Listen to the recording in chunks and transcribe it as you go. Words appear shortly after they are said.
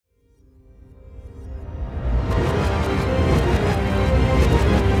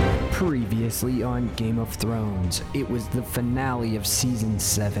Previously on Game of Thrones, it was the finale of Season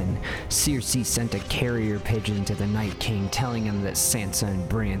 7. Cersei sent a carrier pigeon to the Night King telling him that Sansa and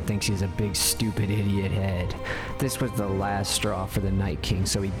Bran thinks he's a big stupid idiot head. This was the last straw for the Night King,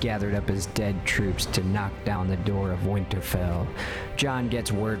 so he gathered up his dead troops to knock down the door of Winterfell. Jon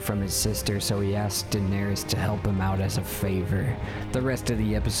gets word from his sister, so he asks Daenerys to help him out as a favor. The rest of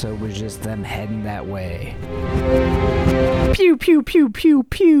the episode was just them heading that way. Pew pew pew pew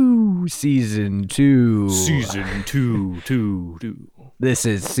pew. Season 2. Season 2. This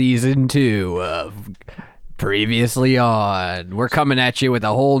is Season 2 of Previously On. We're coming at you with a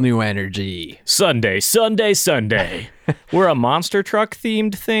whole new energy. Sunday. We're a monster truck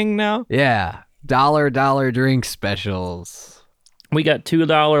themed thing now. Yeah. Dollar drink specials. We got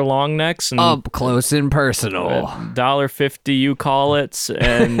 $2 long necks and Up close and personal. $1.50 you call it,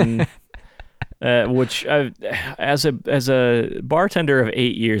 and which as a bartender of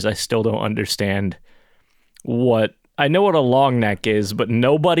 8 years, I still don't understand what. I know what a long neck is, but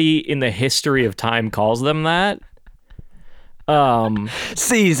nobody in the history of time calls them that.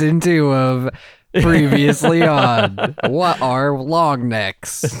 Season 2 of Previously On. What are long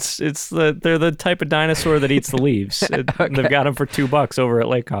necks? They're the type of dinosaur that eats the leaves. Okay. They've got them for $2 over at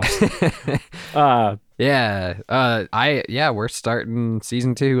Lake House. We're starting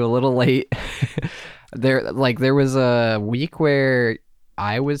Season 2 a little late. There was a week where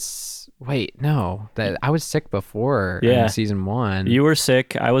I was sick before in Season 1. You were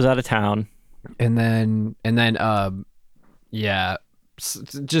sick. I was out of town. And then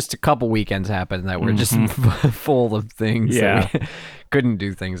just a couple weekends happened that were just full of things. Yeah. That we couldn't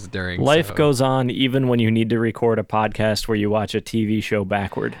do things during. Life goes on even when you need to record a podcast where you watch a TV show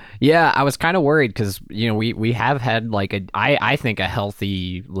backward. Yeah, I was kind of worried because, we have had I think a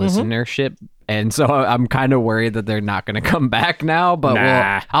healthy listenership. And so I'm kind of worried that they're not going to come back now, but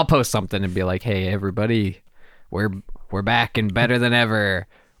I'll post something and be like, "Hey, everybody, we're back and better than ever.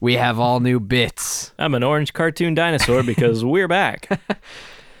 We have all new bits." I'm an orange cartoon dinosaur because we're back.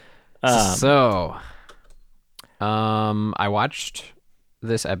 I watched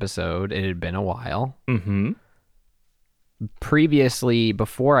this episode. It had been a while. Mm-hmm. Previously,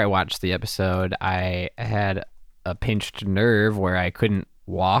 before I watched the episode, I had a pinched nerve where I couldn't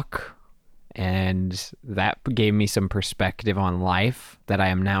walk. And that gave me some perspective on life that I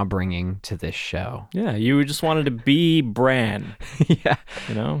am now bringing to this show. Yeah, you just wanted to be Bran. Yeah.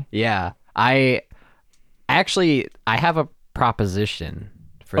 Yeah. I have a proposition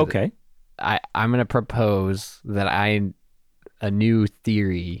for Okay. I'm going to propose that a new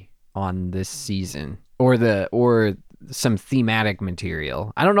theory on this season or some thematic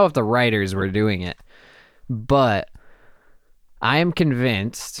material. I don't know if the writers were doing it, but I am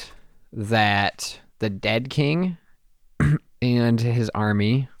convinced that the Dead King and his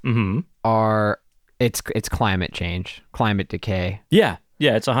army are it's climate change, climate decay. Yeah,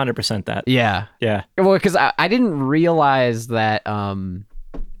 it's 100% that. Yeah. Well, because I didn't realize that Cersei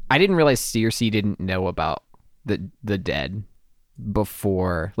didn't know about the dead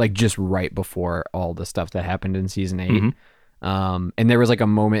before, just right before all the stuff that happened in Season 8. And there was a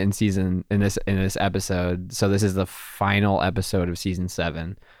moment in this episode. So this is the final episode of Season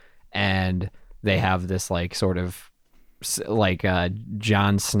 7. And they have this Jon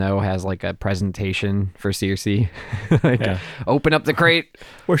Snow has a presentation for Cersei. Open up the crate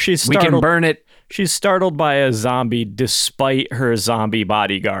where we can burn it. She's startled by a zombie despite her zombie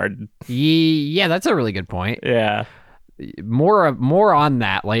bodyguard. Yeah, that's a really good point. Yeah. More on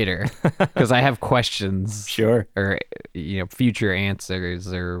that later because I have questions. Sure. Or future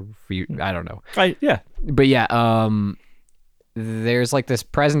answers or I don't know. But there's this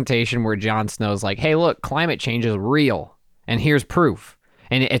presentation where Jon Snow's like, "Hey, look, climate change is real, and here's proof."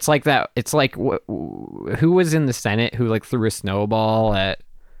 And it's like that. It's like who was in the Senate who threw a snowball at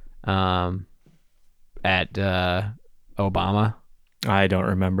Obama? I don't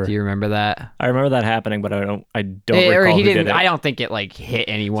remember. Do you remember that? I remember that happening, but I don't recall who did it. I don't think it hit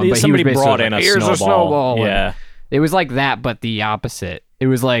anyone. But somebody he was brought in a snowball. Yeah, it was like that, but the opposite. It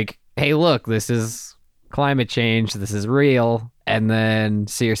was like, "Hey, look, this is climate change. This is real." And then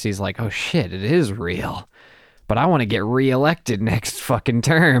Cersei's like, "Oh shit, it is real. But I want to get reelected next fucking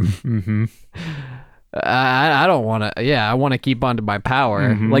term." Mm-hmm. I don't want to. Yeah, I want to keep on to my power.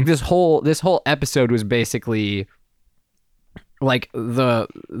 Mm-hmm. This whole episode was basically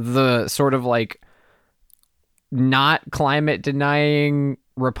the sort of not climate denying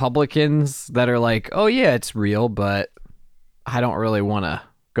Republicans that are like, "Oh yeah, it's real, but I don't really want to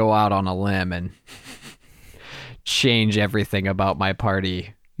go out on a limb and change everything about my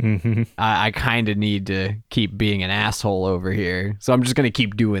party I kind of need to keep being an asshole over here, so I'm just gonna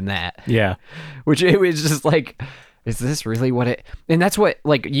keep doing that. Yeah. Which it was just like, is this really what it? And that's what,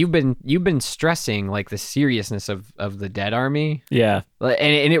 like, you've been stressing, like, the seriousness of the Dead Army. Yeah.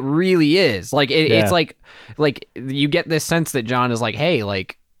 And it really is. Like, Yeah. it's like you get this sense that John is like, hey,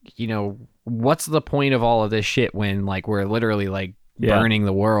 like, you know, what's the point of all of this shit when, like, we're literally, like, burning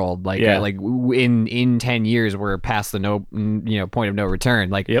the world? Like, in 10 years, we're past the point of no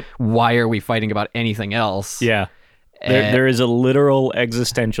return. Like, why are we fighting about anything else? Yeah. There is a literal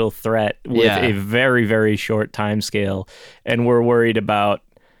existential threat with a very, very short time scale, and we're worried about,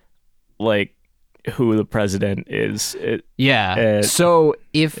 like, who the president is. So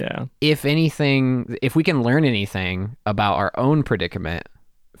if anything, if we can learn anything about our own predicament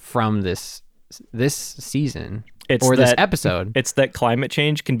from this season this episode, it's that climate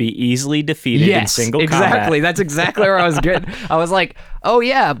change can be easily defeated in single combat. Exactly. That's exactly where I was good. I was like, oh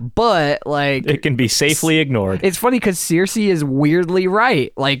yeah, but like it can be safely ignored. It's funny because Cersei is weirdly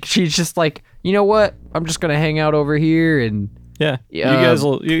right. Like, she's just like, you know what? I'm just gonna hang out over here and you guys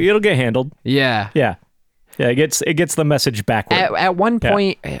it'll get handled. Yeah. It gets the message backward. At one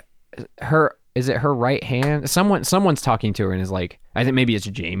point, her right hand? Someone's talking to her and is like, I think maybe it's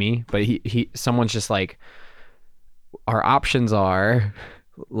Jamie, but someone's just like, our options are,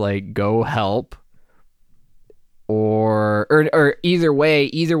 like, go help, or either way,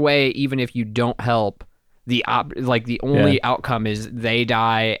 even if you don't help, the only outcome is they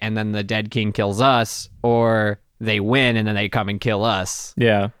die and then the Dead King kills us, or they win and then they come and kill us.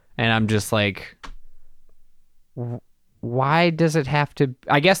 Yeah. And I'm just like, why does it have to?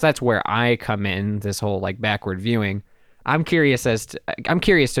 I guess that's where I come in, this whole, like, backward viewing. I'm curious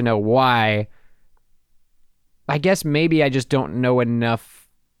to know why. I guess maybe I just don't know enough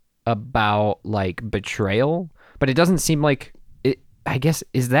about, like, betrayal, but it doesn't seem like it. I guess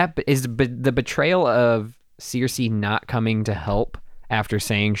is the betrayal of Cersei not coming to help after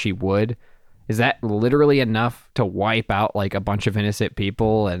saying she would, is that literally enough to wipe out, like, a bunch of innocent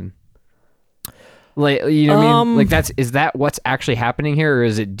people? And, like, you know what I mean? Like, is that what's actually happening here, or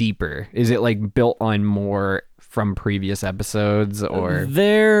is it deeper? Is it, like, built on more from previous episodes, or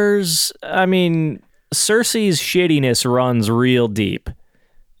Cersei's shittiness runs real deep.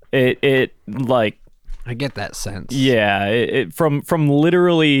 It like, I get that sense. Yeah, it from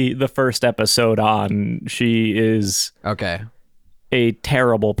literally the first episode on, she is a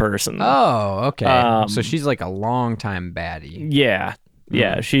terrible person. Oh, okay. So she's like a long-time baddie. Yeah.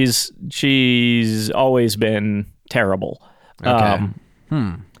 Yeah, she's always been terrible. Okay.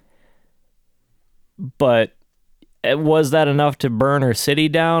 But was that enough to burn her city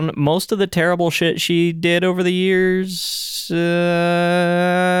down? Most of the terrible shit she did over the years,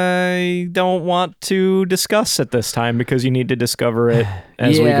 I don't want to discuss at this time, because you need to discover it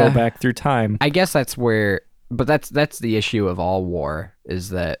as we go back through time. I guess that's where, but that's the issue of all war, is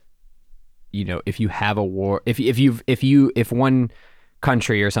that, you know, if you have a war, if one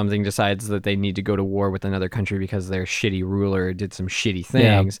country or something decides that they need to go to war with another country because their shitty ruler did some shitty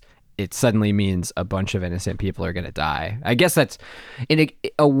things, it suddenly means a bunch of innocent people are going to die. I guess that's in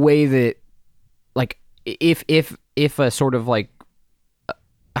a way that, like, if a sort of, like,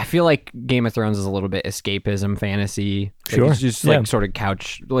 I feel like Game of Thrones is a little bit escapism fantasy. Sure. Like, it's just like sort of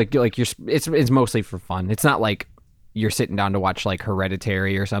couch, like it's mostly for fun. It's not like you're sitting down to watch, like,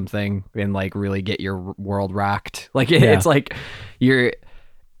 Hereditary or something and, like, really get your world rocked. Like, it's like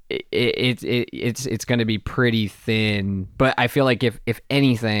it's going to be pretty thin, but I feel like if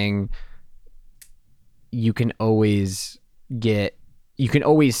anything, you can always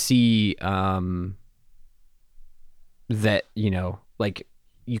see that, you know, like,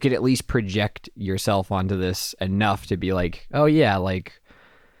 you could at least project yourself onto this enough to be like, oh yeah, like,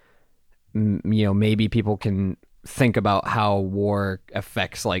 you know, maybe people can think about how war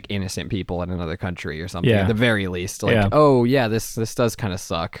affects, like, innocent people in another country or something, at the very least. Like, oh yeah, this does kind of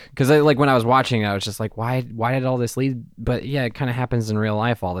suck. Because like, when I was watching, I was just like, why did all this lead? But yeah, it kind of happens in real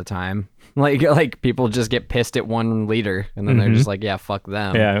life all the time. Like people just get pissed at one leader and then they're just like, yeah, fuck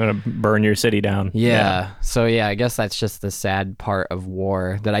them. Yeah, I'm gonna burn your city down. Yeah. So yeah, I guess that's just the sad part of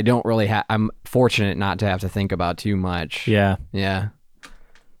war that I don't really I'm fortunate not to have to think about too much. Yeah.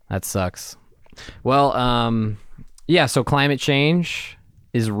 That sucks. Well, yeah, so climate change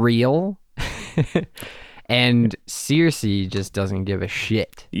is real, and Cersei just doesn't give a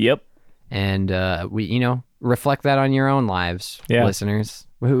shit. Yep. And reflect that on your own lives, listeners.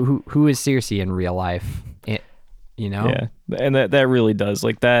 Who is Cersei in real life? Yeah, and that really does,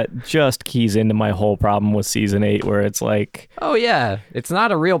 like, that just keys into my whole problem with season 8, where it's like, oh yeah, it's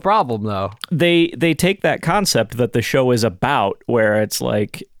not a real problem though. They take that concept that the show is about, where it's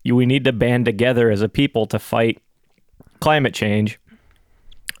like, we need to band together as a people to fight climate change.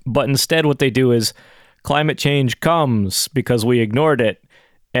 But instead what they do is climate change comes because we ignored it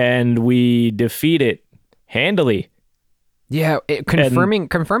and we defeat it handily. Yeah,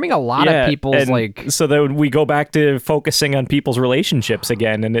 confirming a lot of people's like. So then we go back to focusing on people's relationships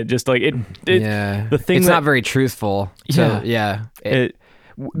again, and it just like it the thing it's that, not very truthful. So, it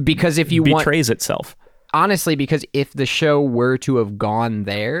because if you betrays itself. Honestly, because if the show were to have gone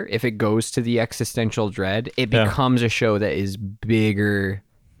there, if it goes to the existential dread, it becomes a show that is bigger.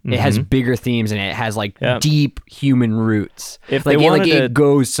 It has bigger themes and it has like deep human roots. If they wanted it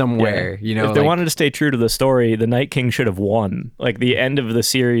goes somewhere, you know. If they wanted to stay true to the story, the Night King should have won. Like the end of the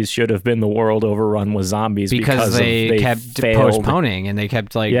series should have been the world overrun with zombies because they kept failed. postponing and they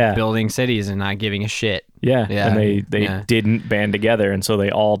kept building cities and not giving a shit. Yeah, and they didn't band together, and so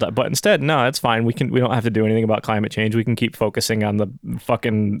they all died. But instead, no, it's fine. We don't have to do anything about climate change. We can keep focusing on the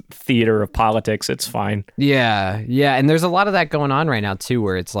fucking theater of politics. It's fine. Yeah, and there's a lot of that going on right now too,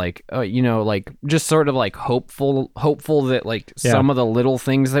 where it's like, like just sort of like hopeful that like some of the little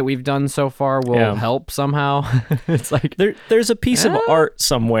things that we've done so far will help somehow. It's like there's a piece of art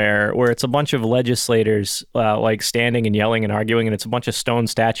somewhere where it's a bunch of legislators like standing and yelling and arguing, and it's a bunch of stone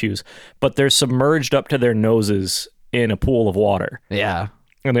statues, but they're submerged up to their noses in a pool of water. Yeah.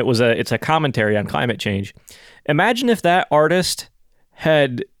 And it's a commentary on climate change. Imagine if that artist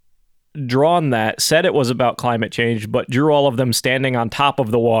had drawn that, said it was about climate change, but drew all of them standing on top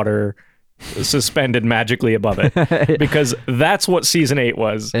of the water, suspended magically above it. Because that's what season 8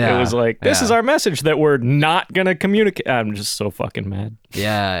 was. Yeah. It was like, this is our message that we're not going to communicate. I'm just so fucking mad.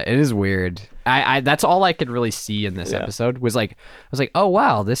 Yeah, it is weird. I that's all I could really see in this episode was like, I was like, oh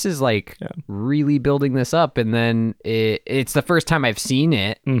wow, this is like really building this up, and then it's the first time I've seen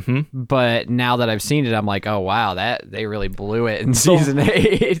it, but now that I've seen it, I'm like, oh wow, that they really blew it in season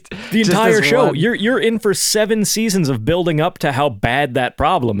 8. The entire show, you're in for 7 seasons of building up to how bad that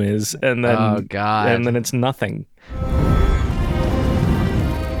problem is, and then and then it's nothing.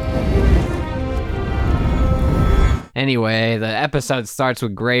 Anyway, the episode starts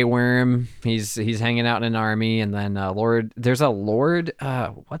with Grey Worm. He's hanging out in an army, and then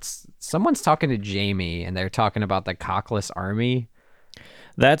someone's talking to Jamie, and they're talking about the Cockless Army.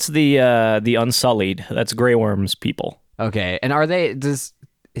 That's the Unsullied. That's Grey Worm's people. Okay, and is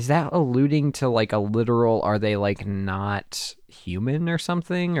that alluding to like a literal? Are they like not human or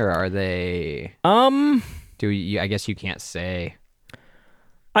something, or are they? I guess you can't say.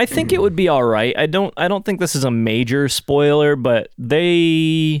 I think it would be all right. I don't think this is a major spoiler, but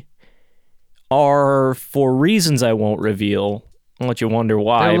they are, for reasons I won't reveal. I'll let you wonder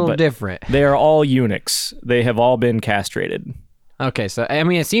why. They're a little but different. They are all eunuchs. They have all been castrated. Okay, so I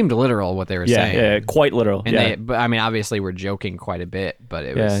mean, it seemed literal what they were saying. Yeah, quite literal. And but I mean, obviously, we're joking quite a bit, but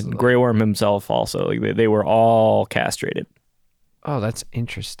it was. Grey Worm himself also. Like, they were all castrated. Oh, that's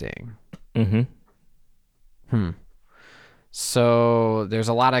interesting. Mm-hmm. So there's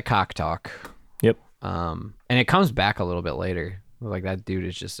a lot of cock talk. Yep. And it comes back a little bit later. Like that dude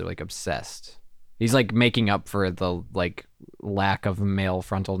is just like obsessed. He's like making up for the like lack of male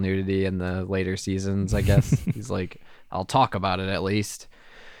frontal nudity in the later seasons, I guess. He's like, I'll talk about it at least.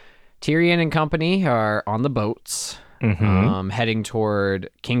 Tyrion and company are on the boats, heading toward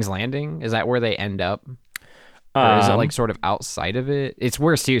King's Landing. Is that where they end up? Or is it like sort of outside of it? It's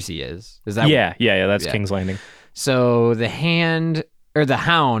where Cersei is. Is that? Yeah. That's King's Landing. So the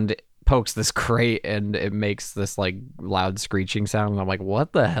hound pokes this crate and it makes this like loud screeching sound. And I'm like,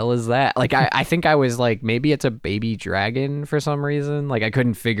 what the hell is that? Like, I think I was like, maybe it's a baby dragon for some reason. Like, I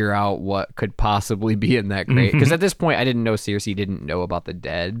couldn't figure out what could possibly be in that crate. Because at this point, I didn't know Cersei didn't know about the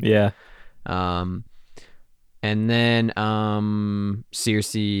dead. Yeah. And then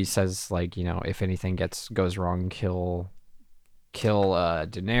Cersei says, like, you know, if anything goes wrong, kill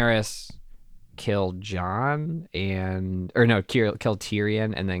Daenerys. Kill Jon kill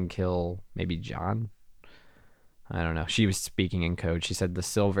Tyrion and then kill maybe Jon. I don't know. She was speaking in code. She said the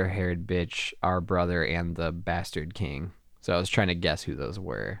silver-haired bitch, our brother, and the bastard king. So I was trying to guess who those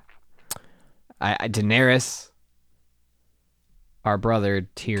were. Daenerys, our brother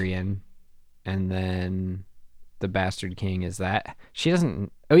Tyrion, and then the bastard king is that. She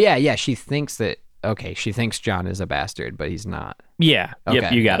doesn't. Oh yeah. She thinks that. Okay, she thinks Jon is a bastard, but he's not. Yeah. Okay.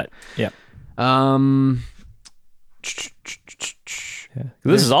 Yep. You got it. Yep.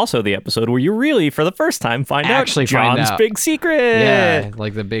 This is also the episode where you really, for the first time, find out Jon's big secret. Yeah,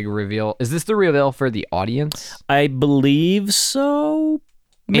 like the big reveal. Is this the reveal for the audience? I believe so.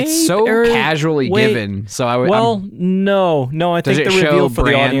 It's so casually given. So I would. No. I think the reveal for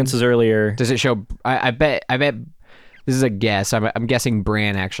the audience is earlier. Does it show? I bet This is a guess. I'm guessing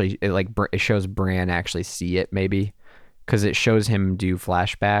Bran actually it shows Bran actually see it maybe, because it shows him do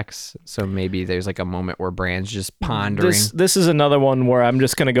flashbacks. So maybe there's like a moment where Bran's just pondering. This is another one where I'm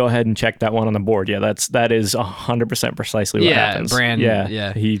just gonna go ahead and check that one on the board. Yeah, that is 100% precisely what happens. Bran.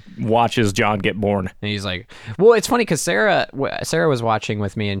 Yeah. He watches Jon get born. And he's like, well, it's funny because Sarah was watching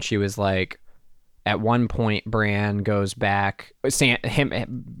with me, and she was like, at one point, Bran goes back.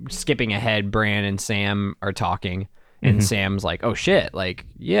 Skipping ahead, Bran and Sam are talking, and Sam's like, "Oh shit! Like,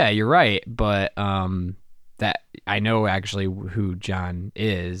 yeah, you're right, but that I know actually who Jon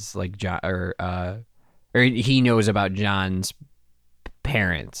is. Like, Jon or he knows about Jon's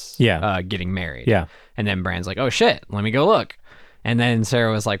parents. Getting married. Yeah, and then Bran's like, "Oh shit! Let me go look." And then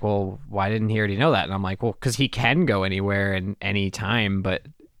Sarah was like, "Well, why didn't he already know that?" And I'm like, "Well, because he can go anywhere and any time, but."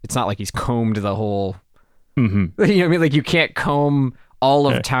 It's not like he's combed the whole. You know what I mean? Like you can't comb all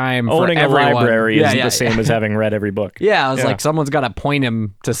of time. Owning for everyone. a library is the same as having read every book. Yeah, I was like, someone's got to point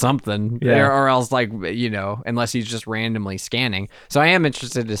him to something, Yeah. or else, like, you know, unless he's just randomly scanning. So I am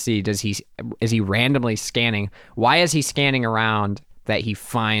interested to see is he randomly scanning? Why is he scanning around that he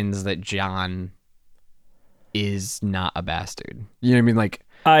finds that Jon is not a bastard? You know what I mean? Like.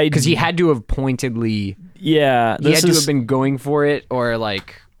 Because he had to have pointedly. Yeah, he had to have been going for it,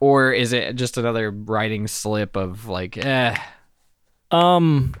 or is it just another writing slip of like,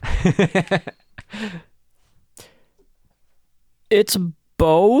 It's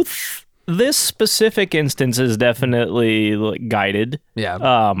both. This specific instance is definitely like guided.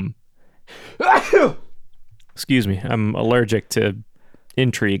 Yeah. Excuse me, I'm allergic to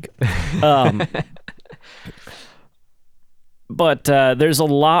intrigue. But there's a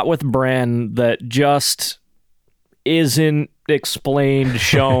lot with Bran that just isn't explained,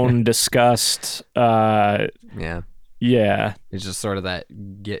 shown, discussed. Yeah. Yeah. It's just sort of that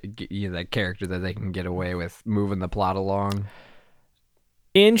that character that they can get away with moving the plot along.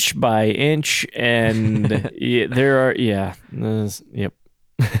 Inch by inch, and yep.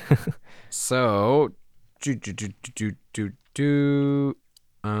 So,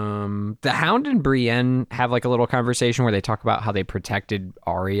 the Hound and Brienne have like a little conversation where they talk about how they protected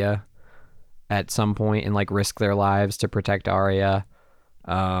Arya at some point and like risk their lives to protect Arya.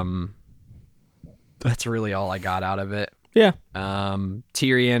 That's really all I got out of it. Yeah.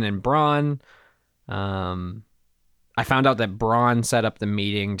 Tyrion and Bronn. I found out that Bronn set up the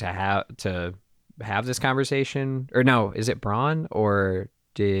meeting to have this conversation. Or no, is it Bronn or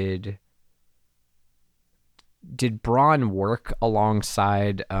did Bronn work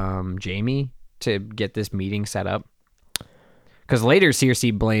alongside Jaime to get this meeting set up? Because later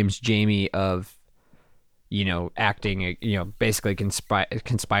Cersei blames Jaime of, acting, basically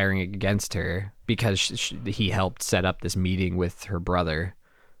conspiring against her because he helped set up this meeting with her brother.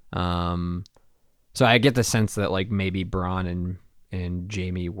 So I get the sense that like maybe Bronn and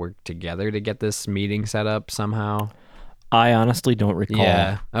Jaime worked together to get this meeting set up somehow. I honestly don't recall.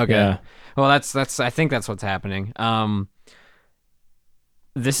 Yeah. Okay. Yeah. Well, that's. I think that's what's happening.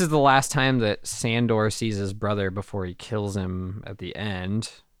 This is the last time that Sandor sees his brother before he kills him at the end,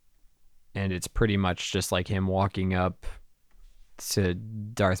 and it's pretty much just like him walking up to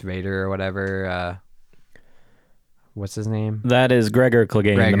Darth Vader or whatever. What's his name? That is Gregor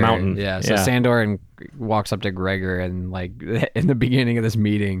Clegane, the Mountain. Yeah. So Sandor walks up to Gregor and like in the beginning of this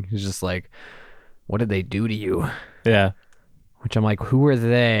meeting, he's just like, "What did they do to you?" Yeah. Which I'm like, who are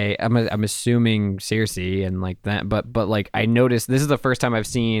they? I'm assuming Cersei and like that, but like I noticed this is the first time I've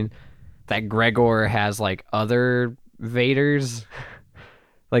seen that Gregor has like other Vaders.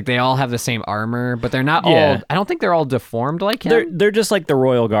 Like they all have the same armor, but they're not all. I don't think they're all deformed like him. They're just like the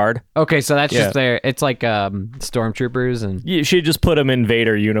Royal Guard. Okay, so that's just their. It's like stormtroopers and. You should just put them in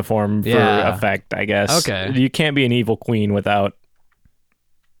Vader uniform for effect, I guess. Okay. You can't be an evil queen without.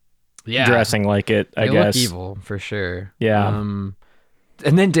 Dressing like it, I guess. They look evil for sure. Yeah. And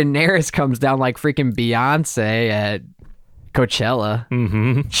then Daenerys comes down like freaking Beyonce at Coachella.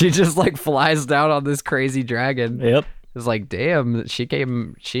 Mm-hmm. She just like flies down on this crazy dragon. Yep. It's like, damn,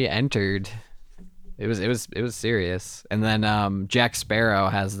 she entered. It was serious. And then Jack Sparrow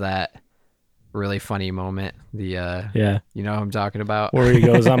has that really funny moment. You know what I'm talking about? Where he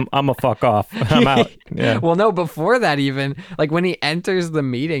goes, I'm a fuck off. I'm out. Yeah. Well, no, before that even, like when he enters the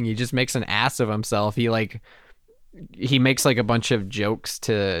meeting, he just makes an ass of himself. He makes like a bunch of jokes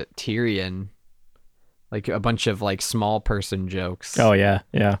to Tyrion. Like a bunch of like small person jokes. Oh yeah,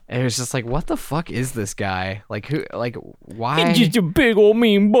 yeah. And it was just like, what the fuck is this guy? Like who? Like why? He's just a big old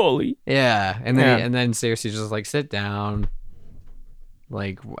mean bully. Yeah, and then Cersei's just like, sit down.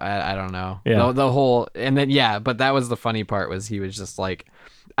 Like I don't know. Yeah. The whole and then but that was the funny part was he was just like,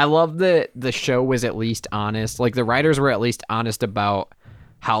 I love that the show was at least honest. Like the writers were at least honest about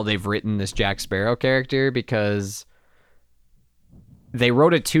how they've written this Jack Sparrow character, because they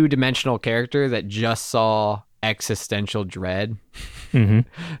wrote a 2-dimensional character that just saw existential dread. Mm-hmm.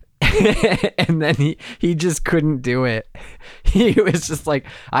 And then he just couldn't do it. He was just like,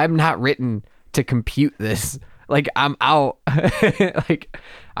 I'm not written to compute this. Like, I'm out. Like,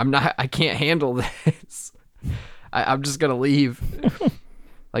 I can't handle this. I'm just going to leave.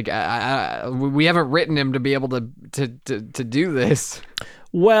 Like, we haven't written him to be able to do this.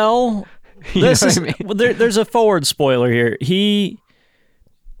 Well, this is, I mean? There's a forward spoiler here. He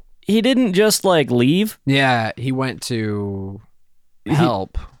didn't just like leave. Yeah, he went to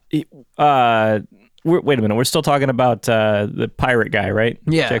help. Wait a minute. We're still talking about the pirate guy, right?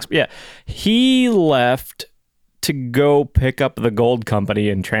 Yeah. Yeah. He left to go pick up the gold company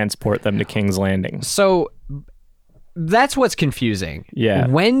and transport them to King's Landing. So that's what's confusing. Yeah.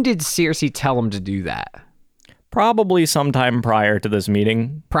 When did Cersei tell him to do that? Probably sometime prior to this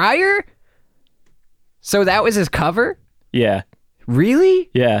meeting. Prior? So that was his cover? Yeah. Really?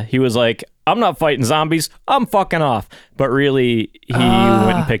 Yeah. He was like, I'm not fighting zombies. I'm fucking off. But really, he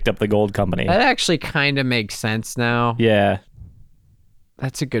went and picked up the gold company. That actually kind of makes sense now. Yeah.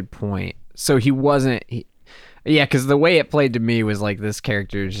 That's a good point. So he wasn't... Yeah, because the way it played to me was like this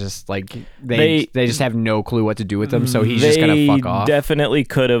character is just like... They just have no clue what to do with him, so he's just going to fuck off. They definitely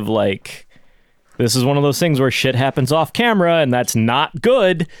could have like... This is one of those things where shit happens off camera, and that's not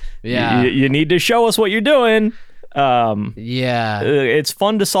good. Yeah. You need to show us what you're doing. Yeah. It's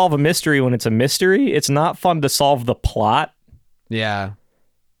fun to solve a mystery when it's a mystery. It's not fun to solve the plot. Yeah.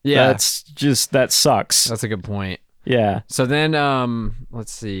 Yeah. That sucks. That's a good point. Yeah. So then,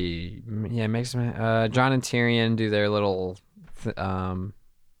 let's see. Yeah, makes Jon and Tyrion do their little,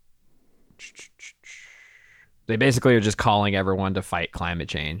 they basically are just calling everyone to fight climate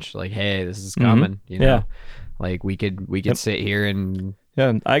change. Like, hey, this is coming. You know, Yeah. like we could sit here and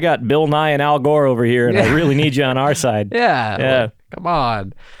Yeah. I got Bill Nye and Al Gore over here, and I really need you on our side. yeah, like, come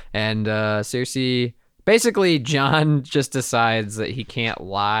on. And Cersei, basically, Jon just decides that he can't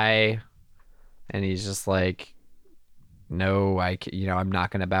lie, and he's just like, no, I'm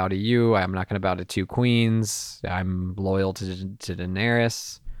not going to bow to you. I'm not going to bow to 2 queens. I'm loyal to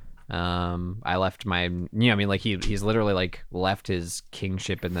Daenerys. I left he's literally like left his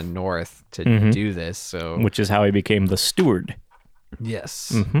kingship in the north to do this. So, Which is how he became the steward.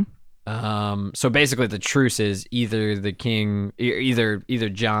 yes. Mm-hmm. So basically the truce is either the king, either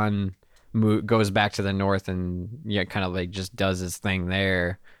Jon goes back to the north and kind of like just does his thing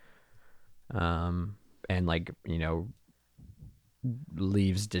there. And like,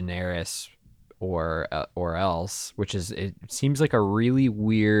 leaves Daenerys or else, which is, it seems like a really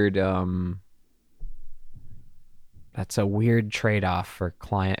weird, that's a weird trade-off for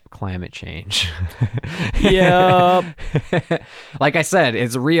climate change. Yeah. Like I said,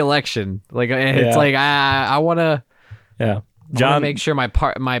 it's a re-election. Like it's like I want to Jon make sure my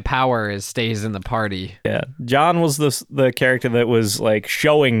power stays in the party. Yeah, Jon was the character that was like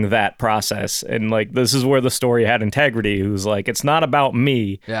showing that process, and like this is where the story had integrity. Who's like, it's not about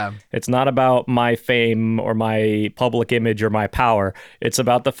me. Yeah, it's not about my fame or my public image or my power. It's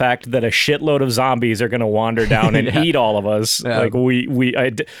about the fact that a shitload of zombies are gonna wander down and eat all of us. Yeah. Like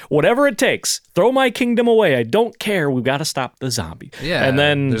whatever it takes, throw my kingdom away. I don't care. We've got to stop the zombies. Yeah, and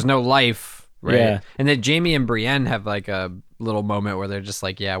then there's no life. Right. Yeah. And then Jaime and Brienne have like a little moment where they're just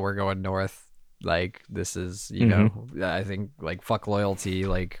like, yeah, we're going north. Like this is, I think like fuck loyalty.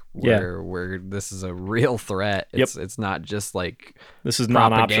 Like we're this is a real threat. It's not just like this is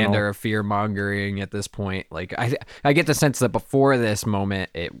propaganda non-optional or fear mongering at this point. Like I get the sense that before this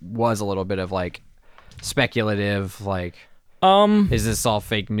moment, it was a little bit of like speculative. Like, is this all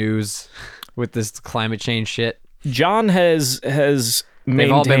fake news with this climate change shit? Jon has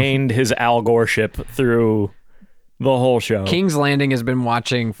maintained his Al Gore ship through the whole show. King's Landing has been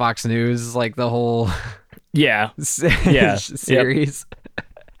watching Fox News like the whole series.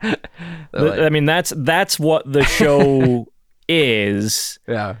 I mean, that's what the show is.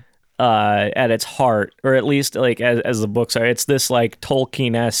 Yeah. At its heart, or at least like as the books are, it's this like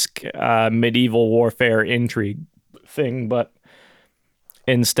Tolkien-esque medieval warfare intrigue thing, but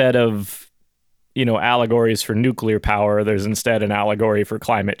instead of allegories for nuclear power, there's instead an allegory for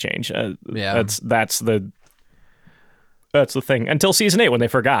climate change. That's the thing until season 8 when they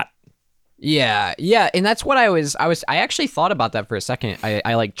forgot. Yeah, and that's what I actually thought about that for a second.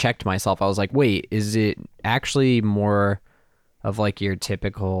 I like checked myself. I was like, wait, is it actually more of like your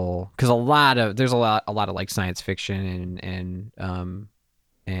typical, because there's a lot of like science fiction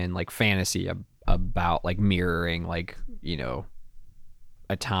and like fantasy about like mirroring like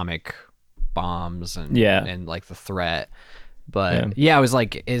atomic bombs and Yeah. and like the threat. But yeah, I was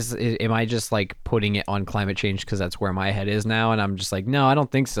like, am I just like putting it on climate change because that's where my head is now? And I'm just like, no, I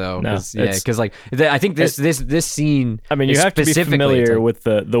don't think so. No, Because like I think this scene. I mean, you is have to be specifically- familiar it's like-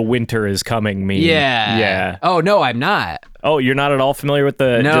 with the winter is coming meme. Yeah. Oh no, I'm not. Oh, you're not at all familiar with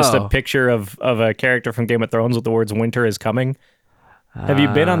No. just a picture of a character from Game of Thrones with the words "winter is coming"? Have you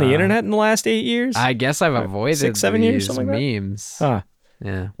been on the internet in the last 8 years? I guess I've avoided 6, 7 years, these something like that? memes. Huh.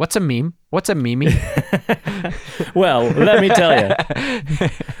 Yeah. What's a meme? What's a meme? Well, let me tell you.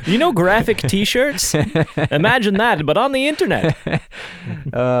 You know graphic T-shirts? Imagine that, but on the internet.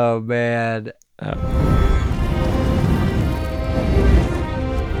 Oh man.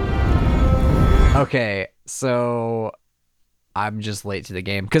 Okay, so I'm just late to the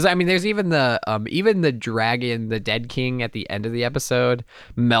game because I mean, there's even the dragon, the dead king at the end of the episode,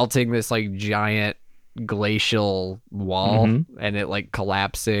 melting this like giant glacial wall and it like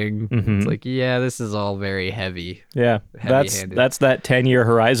collapsing. It's like, yeah, this is all very heavy. Yeah, Heavy-handed. that's that 10-year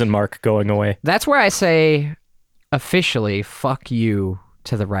horizon mark going away. That's where I say officially fuck you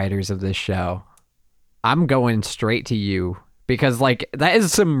to the writers of this show. I'm going straight to you because like that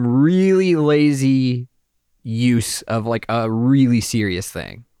is some really lazy use of like a really serious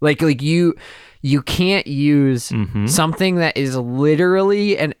thing. Like you can't use something that is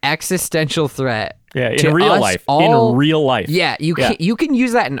literally an existential threat. Yeah, in to real us life. all. In real life. Yeah, you can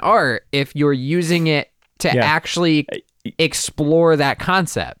use that in art if you're using it to Yeah. actually explore that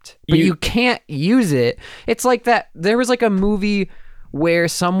concept. But you can't use it. It's like that there was like a movie where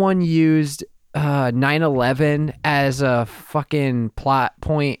someone used 9/11 as a fucking plot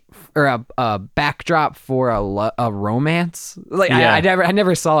point or a backdrop for a romance. Like Yeah. I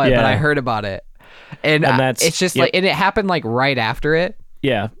never saw it, but Yeah. I heard about it. And that's- it's just yep. like, and it happened like right after it.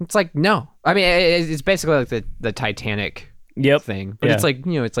 Yeah. It's like, no. I mean, it's basically like the Titanic Yep. thing. But Yeah. it's like,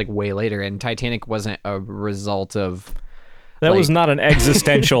 it's like way later, and Titanic wasn't a result of That like- was not an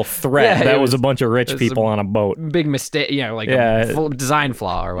existential threat. Yeah, that it was a was- bunch of rich was people on a boat. big mistake, like Yeah. a full design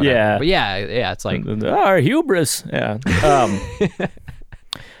flaw or whatever. Yeah. But yeah, it's like, Our hubris. Yeah.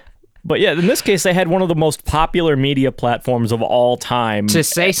 But yeah, in this case, they had one of the most popular media platforms of all time. to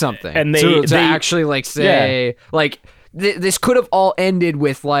say something. And to they- actually like say, like, this could have all ended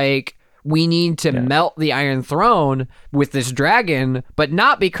with like, we need to melt the Iron Throne with this dragon, but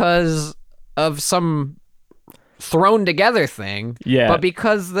not because of some thrown together thing. Yeah. But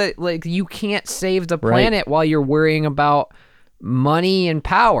because like you can't save the planet while you're worrying about money and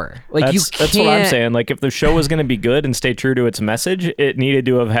power. Like that's, you can't. that's what I'm saying. Like, if the show was going to be good and stay true to its message, it needed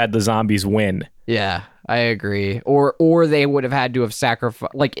to have had the zombies win. Yeah, I agree. Or they would have had to have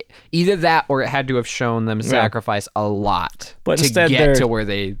sacrificed, like either that, or it had to have shown them sacrifice a lot But to instead get they're- to where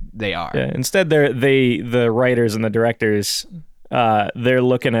they are. Yeah. Instead, the writers and the directors, they're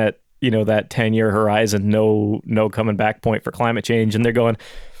looking at that 10-year horizon, no coming back point for climate change, and they're going,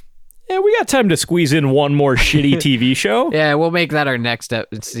 yeah, we got time to squeeze in one more shitty TV show. Yeah, we'll make that our next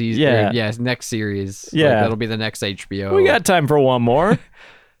season. Yeah. Next series. Yeah. Like, that'll be the next HBO. We got time for one more.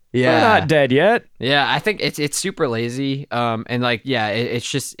 yeah, We're not dead yet. yeah. I think it's super lazy. And like, yeah, it's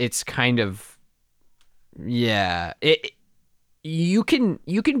just it's kind of, yeah. You can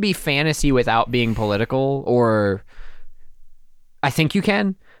be fantasy without being political, or I think you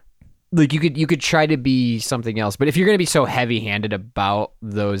can. Like you could try to be something else, but if you're going to be so heavy-handed about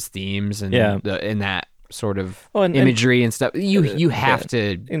those themes and Yeah. and that sort of and- imagery and stuff, you have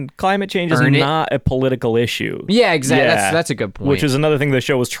to. And climate change is Earn it. not a political issue. Yeah, exactly. Yeah. That's a good point. Which is another thing the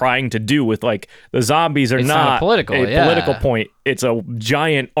show was trying to do with, like, the zombies are It's not a political, yeah. political point. It's a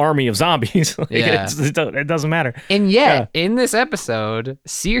giant army of zombies. Like, Yeah. it doesn't matter. And yet, in this episode,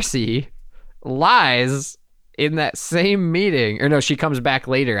 Cersei lies in that same meting. Or no, she comes back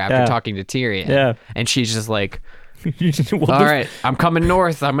later after Yeah. talking to Tyrion. Yeah. And she's just like, we'll all right, I'm coming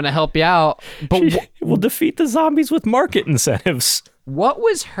north. I'm going to help you out. But we'll defeat the zombies with market incentives. what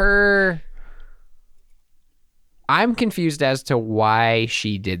was her... I'm confused as to why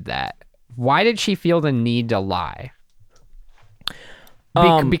she did that. Why did she feel the need to lie?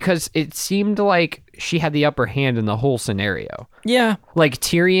 Because it seemed like she had the upper hand in the whole scenario. Yeah. Like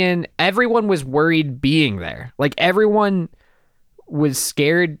Tyrion, everyone was worried being there. Like everyone was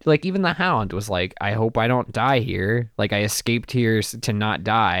scared. Like even the Hound was like, I hope I don't die here. Like I escaped here to not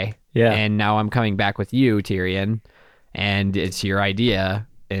die. Yeah. And now I'm coming back with you, Tyrion. And it's your idea.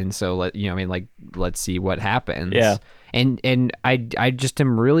 And so let's see what happens. Yeah. And I just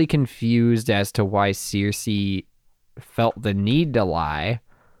am really confused as to why Cersei felt the need to lie,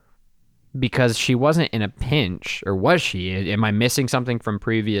 because she wasn't in a pinch, or was she? Am I missing something from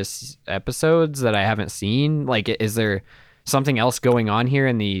previous episodes that I haven't seen? Like, is there something else going on here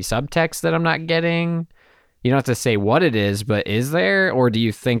in the subtext that I'm not getting? You don't have to say what it is, but is there? Or do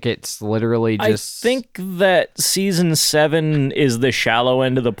you think it's literally just... I think that season 7 is the shallow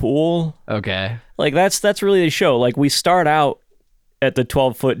end of the pool. Okay. Like, that's really the show. Like, we start out at the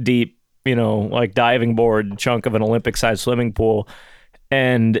 12-foot deep, like diving board chunk of an Olympic-sized swimming pool.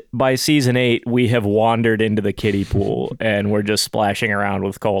 And by season 8, we have wandered into the kiddie pool and we're just splashing around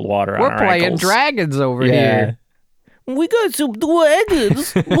with cold water on our ankles. We're playing dragons over here. We got some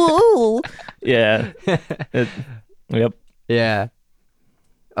dragons. Whoa. Yeah. Yep. Yeah.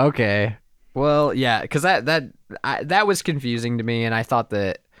 Okay. Well, yeah, because that was confusing to me, and I thought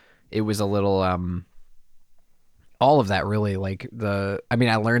that it was a little all of that really, like I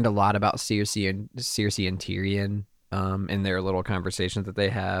learned a lot about Cersei and Tyrion in their little conversations that they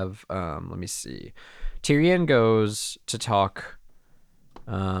have. Let me see. Tyrion goes to talk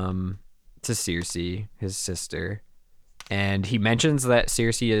to Cersei, his sister, and he mentions that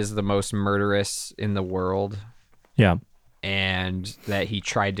Cersei is the most murderous in the world. Yeah. And that she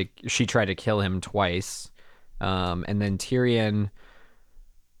tried to kill him twice. And then Tyrion,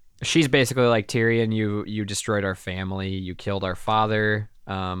 she's basically like, Tyrion, you destroyed our family. You killed our father.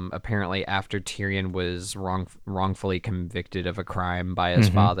 Apparently after Tyrion was wrongfully convicted of a crime by his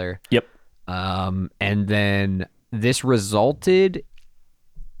father. Yep. And then this resulted...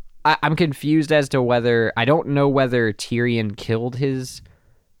 I'm confused as to whether... I don't know whether Tyrion killed his...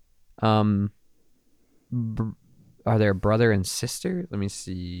 are there brother and sister? Let me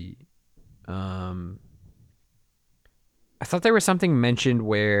see. I thought there was something mentioned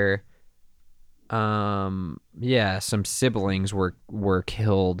where... some siblings were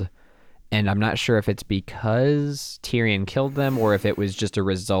killed. And I'm not sure if it's because Tyrion killed them or if it was just a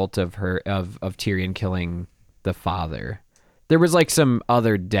result of Tyrion killing the father. There was like some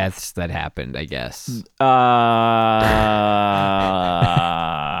other deaths that happened, I guess.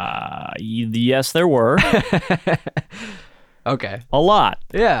 Yes, there were. Okay. A lot.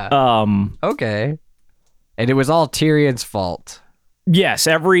 Yeah. Okay. And it was all Tyrion's fault. Yes,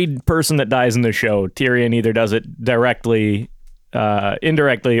 every person that dies in the show, Tyrion either does it directly,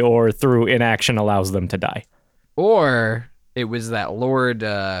 indirectly, or through inaction allows them to die. Or it was that Lord,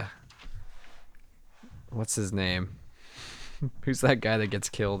 what's his name? Who's that guy that gets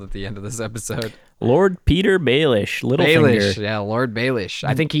killed at the end of this episode? Lord Peter Baelish, Littlefinger. Yeah, Lord Baelish.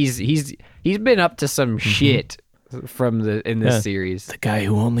 I think he's been up to some shit in this series. The guy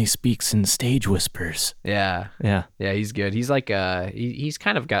who only speaks in stage whispers. Yeah. Yeah. Yeah, he's good. He's like he's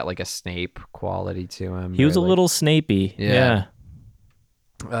kind of got like a Snape quality to him. He was a little Snapey. Yeah.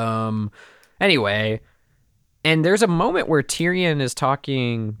 Anyway, and there's a moment where Tyrion is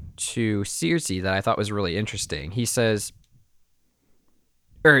talking to Cersei that I thought was really interesting. He says,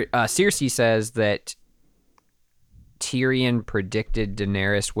 Cersei says that Tyrion predicted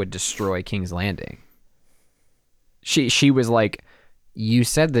Daenerys would destroy King's Landing. She was like, you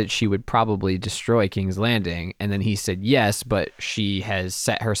said that she would probably destroy King's Landing, and then he said yes, but she has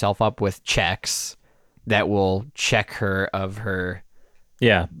set herself up with checks that will check her of her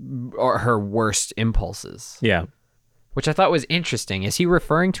or her worst impulses. Yeah. Which I thought was interesting. Is he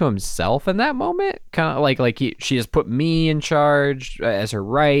referring to himself in that moment? Kind of like she has put me in charge as her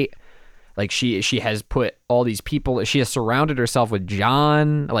right. Like she has put all these people. She has surrounded herself with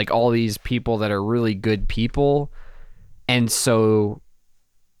Jon, like all these people that are really good people. And so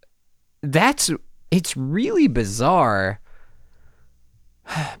it's really bizarre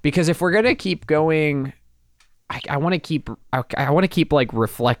because if we're going to keep going, I want to keep like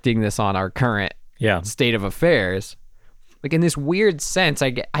reflecting this on our current state of affairs. Like in this weird sense, I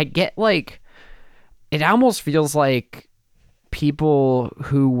get like, it almost feels like people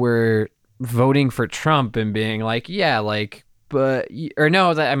who were voting for Trump and being like, yeah, like, that's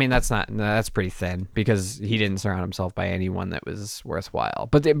pretty thin because he didn't surround himself by anyone that was worthwhile.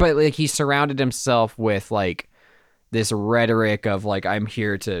 But like he surrounded himself with like this rhetoric of like, I'm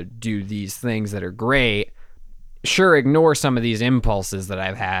here to do these things that are great. Sure, ignore some of these impulses that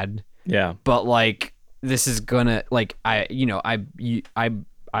I've had. Yeah. But like, this is gonna like I'm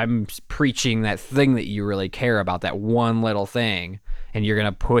preaching that thing that you really care about, that one little thing, and you're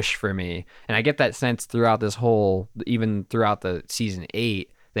gonna push for me. And I get that sense throughout this whole, even throughout the season 8,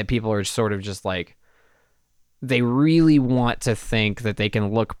 that people are sort of just like, they really want to think that they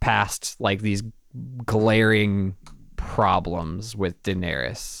can look past like these glaring problems with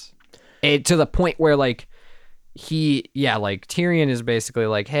Daenerys, to the point where like Tyrion is basically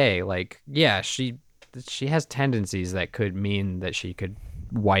like, hey, like, yeah, she has tendencies that could mean that she could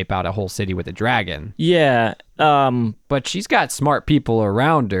wipe out a whole city with a dragon. Yeah. But she's got smart people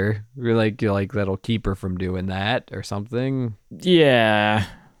around her, like that'll keep her from doing that or something. Yeah.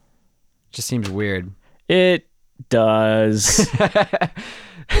 Just seems weird. It does.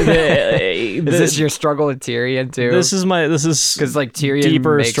 Is this your struggle with Tyrion too? This is because like Tyrion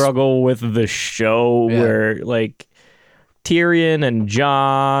deeper struggle with the show where like Tyrion and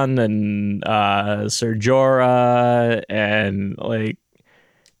Jon and Ser Jorah and like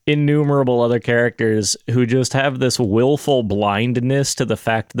innumerable other characters who just have this willful blindness to the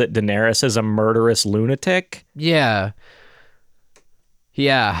fact that Daenerys is a murderous lunatic. Yeah.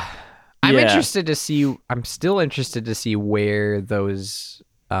 I'm interested to see. I'm still interested to see where those.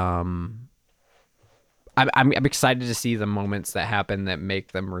 I'm excited to see the moments that happen that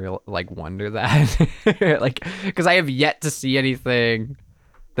make them wonder that, like, because I have yet to see anything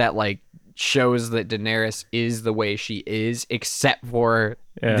that like shows that Daenerys is the way she is, except for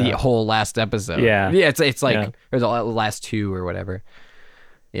the whole last episode. Yeah, it's like or the last two or whatever.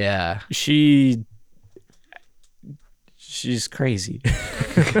 Yeah, she's crazy.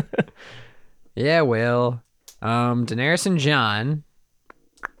 Yeah, well, Daenerys and Jon,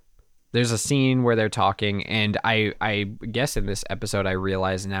 there's a scene where they're talking, and I guess in this episode I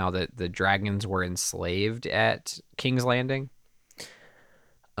realize now that the dragons were enslaved at King's Landing.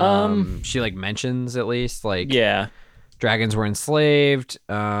 She like mentions at least like dragons were enslaved,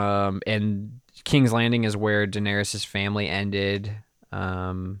 and King's Landing is where Daenerys' family ended.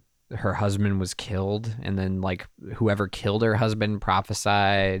 Her husband was killed, and then like whoever killed her husband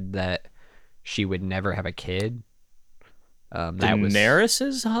prophesied that she would never have a kid.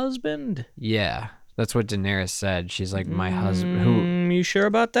 Daenerys' husband? Yeah, that's what Daenerys said. She's like, my husband. Who? You sure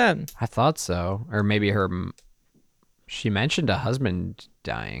about that? I thought so. Or maybe she mentioned a husband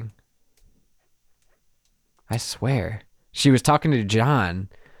dying. I swear. She was talking to Jon,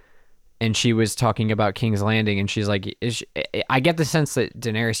 and she was talking about King's Landing, and she's like, I get the sense that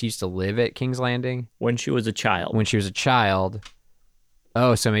Daenerys used to live at King's Landing. When she was a child.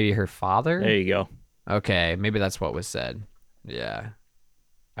 Oh, so maybe her father? There you go. Okay, maybe that's what was said. Yeah.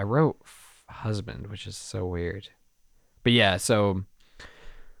 I wrote husband, which is so weird. But yeah, so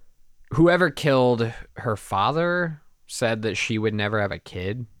whoever killed her father said that she would never have a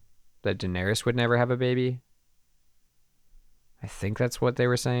kid, that Daenerys would never have a baby. I think that's what they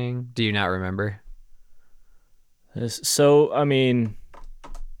were saying. Do you not remember? So, I mean,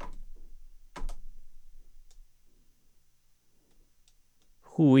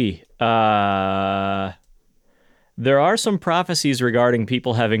 there are some prophecies regarding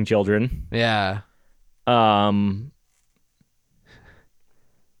people having children. Yeah.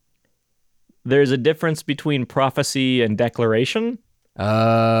 There's a difference between prophecy and declaration. And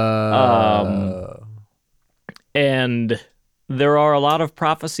there are a lot of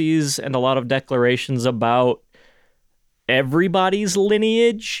prophecies and a lot of declarations about everybody's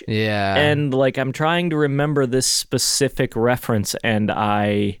lineage. Yeah. And like I'm trying to remember this specific reference, and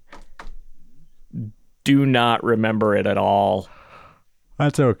I do not remember it at all.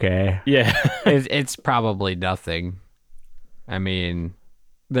 That's okay. Yeah. It's probably nothing. I mean,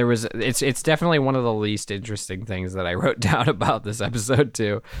 it's definitely one of the least interesting things that I wrote down about this episode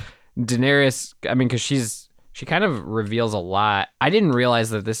too. Daenerys, I mean, because she kind of reveals a lot. I didn't realize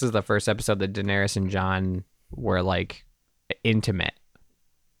that this is the first episode that Daenerys and Jon were like intimate,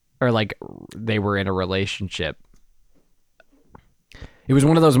 or like they were in a relationship. It was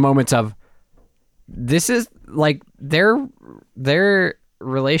one of those moments of, this is like their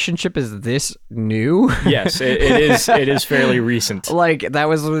relationship is this new. Yes, it is fairly recent. Like that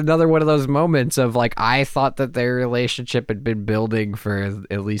was another one of those moments of like, I thought that their relationship had been building for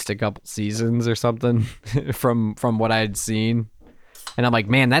at least a couple seasons or something from what I had seen, and I'm like,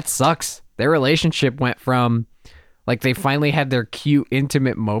 man, that sucks. Their relationship went from like they finally had their cute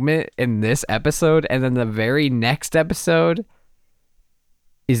intimate moment in this episode, and then the very next episode,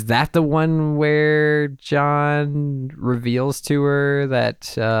 is that the one where Jon reveals to her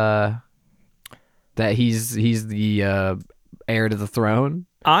that he's the heir to the throne?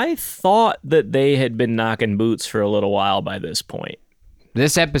 I thought that they had been knocking boots for a little while by this point.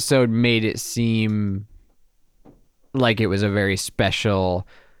 This episode made it seem like it was a very special,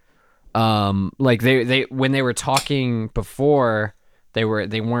 like they when they were talking before, they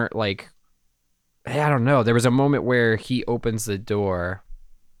weren't like, I don't know. There was a moment where he opens the door,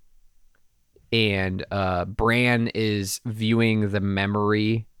 and Bran is viewing the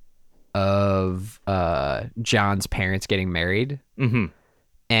memory of Jon's parents getting married. Mm-hmm.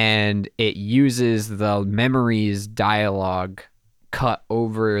 And it uses the memories dialogue cut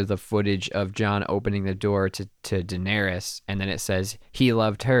over the footage of Jon opening the door to Daenerys, and then it says he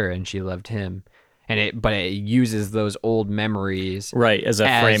loved her and she loved him. But it uses those old memories right as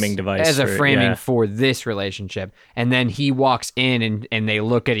a framing device for this relationship. And then he walks in and they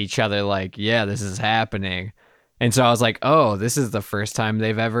look at each other like, yeah, this is happening. And so I was like, oh, this is the first time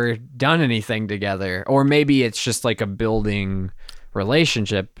they've ever done anything together. Or maybe it's just like a building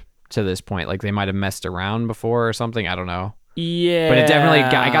relationship to this point. Like they might have messed around before or something. I don't know. Yeah. But it definitely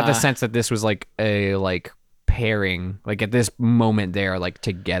I got the sense that this was like a like pairing. Like at this moment they're like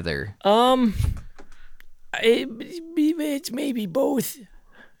together. It's maybe both.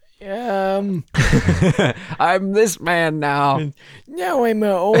 I'm this man now. Now I'm an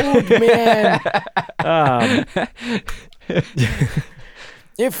old man.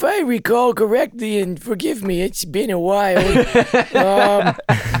 If I recall correctly, and forgive me, it's been a while.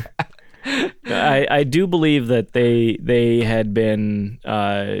 I do believe that they had been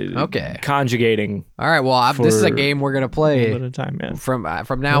conjugating. All right, well, this is a game we're gonna play at a time, man. From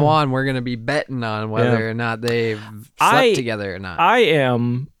now on. We're gonna be betting on whether or not they've slept together or not. I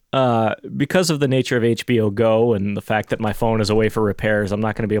am. Because of the nature of HBO Go and the fact that my phone is away for repairs, I'm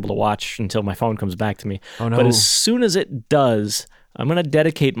not going to be able to watch until my phone comes back to me. Oh, no. But as soon as it does, I'm going to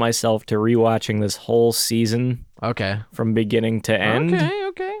dedicate myself to rewatching this whole season. Okay. From beginning to end.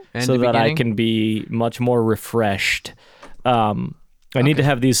 Okay. So that I can be much more refreshed. I need to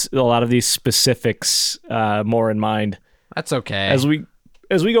have a lot of these specifics more in mind. That's okay. As we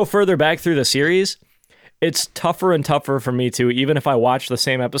go further back through the series, it's tougher and tougher for me to, even if I watch the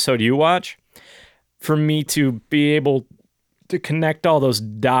same episode you watch, for me to be able to connect all those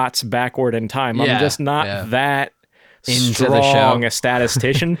dots backward in time. Yeah, I'm just not that into strong the show. A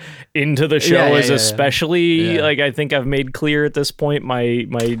statistician. Into the show especially like I think I've made clear at this point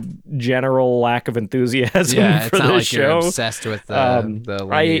my general lack of enthusiasm for it's not the like show. You're obsessed with the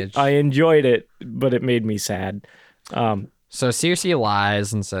lineage. I enjoyed it, but it made me sad. So Cersei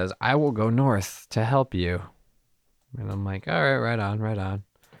lies and says, I will go north to help you. And I'm like, all right, right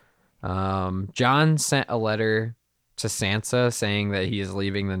on. Jon sent a letter to Sansa saying that he is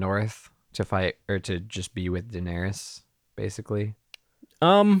leaving the north to fight or to just be with Daenerys, basically.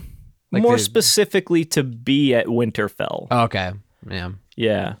 More specifically to be at Winterfell. Okay. Yeah.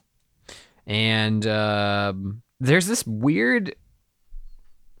 Yeah. And there's this weird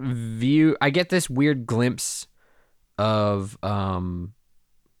view. I get this weird glimpse of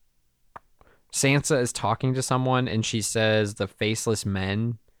Sansa is talking to someone and she says the faceless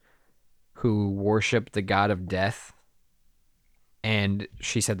men who worship the god of death, and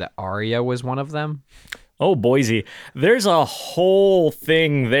she said that Arya was one of them. Oh, Boise. There's a whole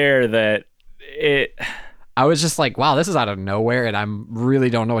thing there that I was just like, wow, this is out of nowhere and I really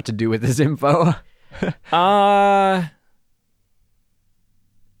don't know what to do with this info.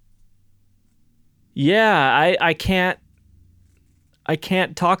 Yeah, I can't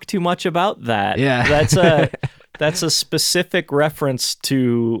talk too much about that. Yeah. That's a specific reference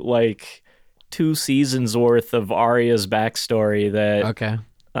to like 2 seasons worth of Arya's backstory that Okay.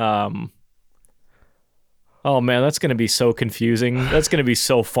 Oh man, that's going to be so confusing. That's going to be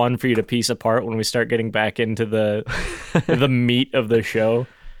so fun for you to piece apart when we start getting back into the meat of the show.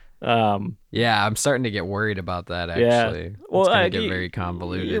 Yeah, I'm starting to get worried about that, actually. Yeah. Well, it's going to get very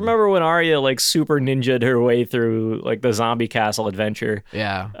convoluted. You remember when Arya like super ninja'd her way through like the zombie castle adventure?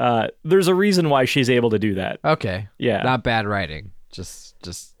 Yeah. There's a reason why she's able to do that. Okay. Yeah. Not bad writing. Just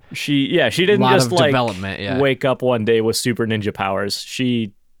she didn't lot just of like development, wake up one day with super ninja powers.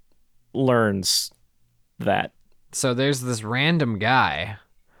 She learns that. So there's this random guy,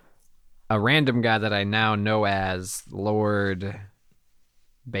 a random guy that I now know as Lord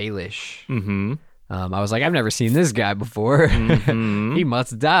Baelish. Mm-hmm. I was like, I've never seen this guy before. Mm-hmm. He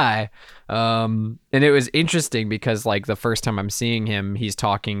must die. And it was interesting because like the first time I'm seeing him, he's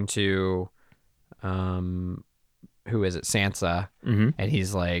talking to, who is it? Sansa. Mm-hmm. And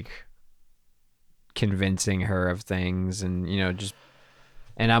he's like convincing her of things and, just,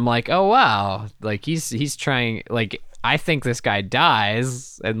 and I'm like, oh, wow. Like he's trying, like, I think this guy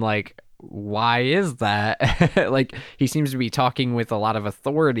dies. And like, why is that? Like, he seems to be talking with a lot of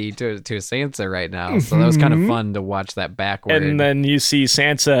authority to Sansa right now. So that was kind of fun to watch that backward. And then you see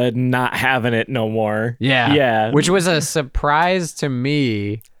Sansa not having it no more. Yeah. Yeah. Which was a surprise to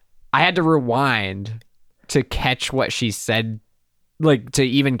me. I had to rewind to catch what she said, like to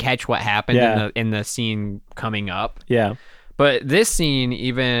even catch what happened in the scene coming up. Yeah. But this scene,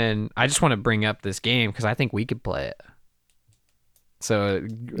 even, I just want to bring up this game because I think we could play it. So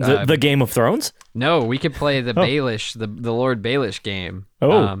the Game of Thrones? No, we could play the Baelish, the Lord Baelish game.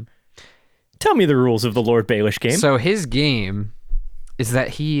 Oh. Tell me the rules of the Lord Baelish game. So his game is that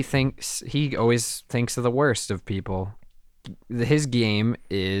he always thinks of the worst of people. His game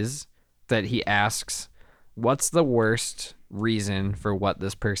is that he asks, what's the worst reason for what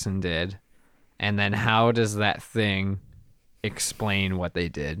this person did? And then how does that thing explain what they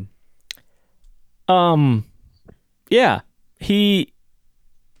did? Yeah. He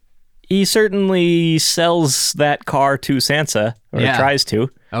certainly sells that car to Sansa, or tries to.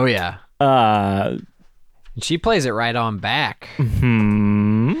 Oh, yeah. She plays it right on back.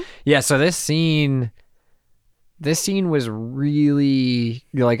 Yeah, so this scene was really,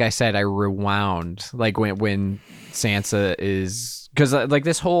 like I said, I rewound. Like when Sansa is... Because like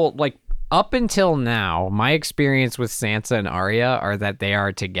this whole... like up until now, my experience with Sansa and Arya are that they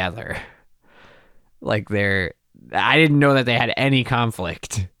are together. Like I didn't know that they had any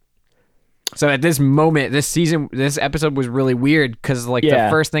conflict. So at this moment, this episode was really weird because like the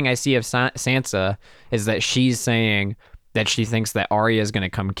first thing I see of Sansa is that she's saying that she thinks that Arya is going to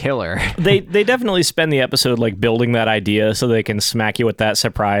come kill her. They definitely spend the episode like building that idea so they can smack you with that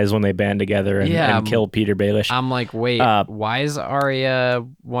surprise when they band together and kill Peter Baelish. I'm like, wait, why is Arya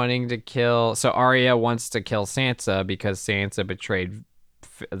wanting to kill... So Arya wants to kill Sansa because Sansa betrayed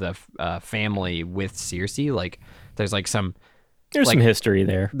the family with Cersei. Like there's like some... There's some history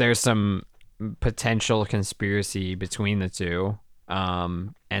there. There's some potential conspiracy between the two.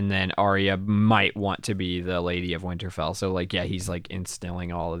 And then Arya might want to be the Lady of Winterfell. So like, yeah, he's like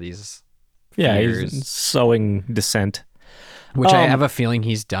instilling all of these fears. He's sowing dissent. Which I have a feeling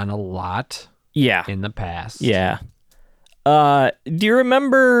he's done a lot in the past. Yeah. Do you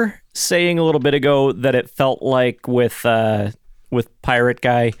remember saying a little bit ago that it felt like with Pirate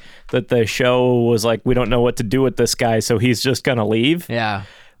Guy that the show was like, we don't know what to do with this guy, so he's just gonna leave? Yeah.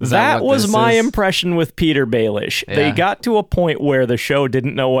 That was my impression with Peter Baelish. Yeah. They got to a point where the show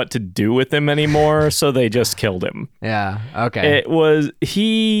didn't know what to do with him anymore, so they just killed him. Yeah, okay.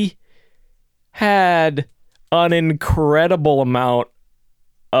 He had an incredible amount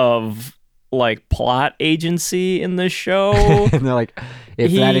of like plot agency in the show. And they're like,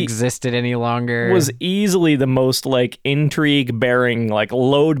 if that existed any longer, was easily the most like intrigue bearing, like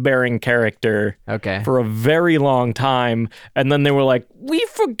load bearing character for a very long time. And then they were like, we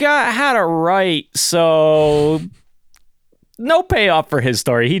forgot how to write, so no payoff for his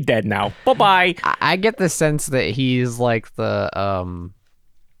story. He's dead now. Bye-bye. I get the sense that he's like the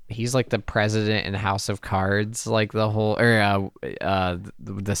president in House of Cards, like the whole, or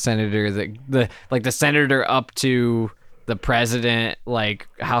the senator, the senator up to the president, like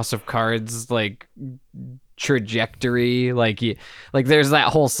House of Cards, like trajectory, like there's that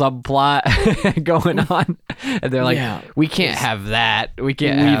whole subplot going on, and they're like, we can't have that. We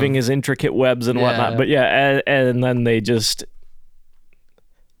can't weaving his intricate webs and whatnot. But and then they just,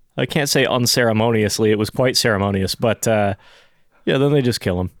 I can't say unceremoniously. It was quite ceremonious, but then they just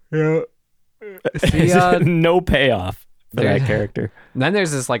kill him. Yeah. No payoff for that character. And then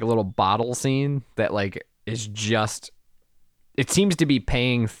there's this like little bottle scene that like is just, it seems to be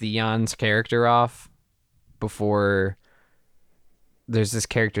paying Theon's character off before there's this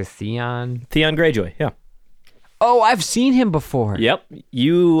character Theon Greyjoy. Yeah. Oh, I've seen him before. Yep.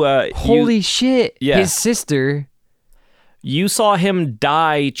 Holy shit. Yeah. His sister. You saw him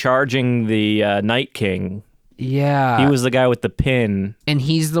die charging the Night King. Yeah. He was the guy with the pin. And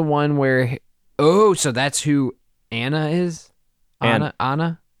he's the one where... Oh, so that's who Anna is? Anna?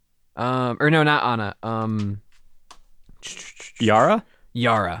 Or no, not Anna. Yara?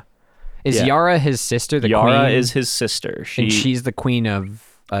 Yara. Is Yara his sister, the queen? Yara is his sister. And she's the queen of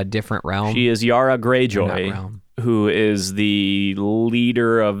a different realm? She is Yara Greyjoy, who is the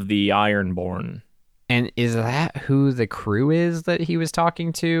leader of the Ironborn. And is that who the crew is that he was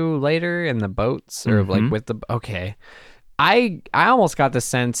talking to later in the boats, or like with the? Okay, I almost got the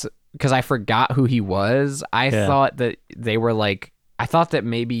sense, because I forgot who he was. I thought that they were like, I thought that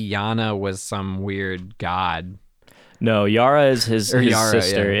maybe Yana was some weird god. No, Yara is his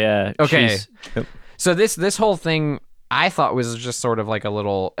sister. Yeah. Okay. So this whole thing I thought was just sort of like a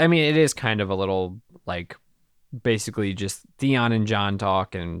little. I mean, it is kind of a little like. Basically just Theon and Jon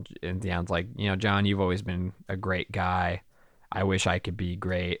talk, and Theon's like, Jon, you've always been a great guy. I wish I could be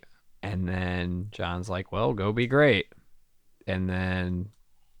great. And then Jon's like, well, go be great. And then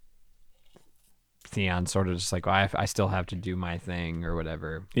Theon's sort of just like, well, I still have to do my thing or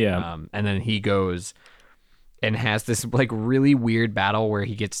whatever. Yeah. And then he goes and has this like really weird battle where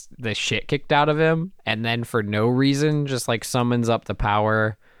he gets the shit kicked out of him, and then for no reason just like summons up the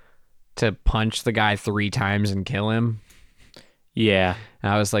power to punch the guy 3 times and kill him. Yeah.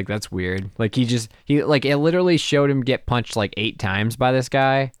 And I was like, that's weird. Like he like it literally showed him get punched like 8 times by this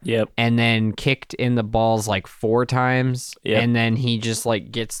guy. Yep. And then kicked in the balls like 4 times. Yep. And then he just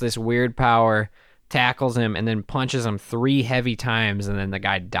like gets this weird power, tackles him, and then punches him 3 heavy times, and then the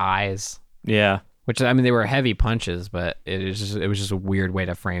guy dies. Yeah. Which, I mean, they were heavy punches, but it was just a weird way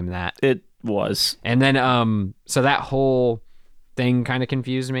to frame that. It was. And then so that whole thing kind of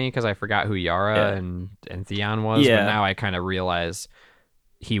confused me because I forgot who Yara and Theon was. Yeah. But now I kind of realize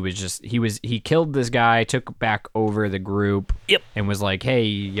he killed this guy, took back over the group. Yep. And was like, hey,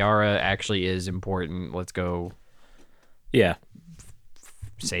 Yara actually is important. Let's go Yeah.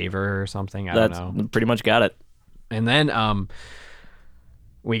 save her or something. I don't know. Pretty much got it. And then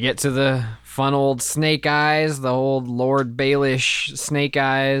we get to the fun old Snake Eyes, the old Lord Baelish Snake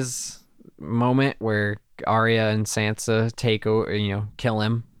Eyes moment where Arya and Sansa take over, kill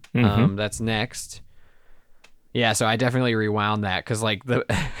him. Mhm. That's next. Yeah, so I definitely rewound that because like the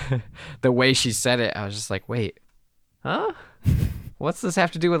the way she said it, I was just like, wait, huh? What's this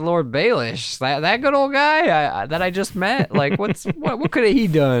have to do with Lord Baelish? That good old guy that I just met? Like, what could have he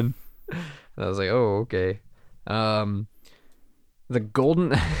done? And I was like, oh, okay. The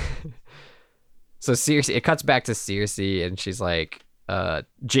golden. So Cersei, it cuts back to Cersei, and she's like,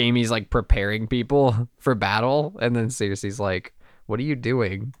 Jaime's like preparing people for battle, and then Cersei's like, "What are you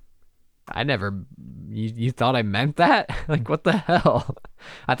doing? I never. You thought I meant that? Like, what the hell?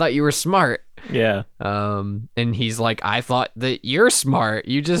 I thought you were smart." Yeah. And he's like, "I thought that you're smart.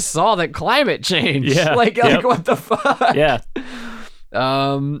 You just saw that climate change. Yeah. Like Yep. what the fuck?" Yeah.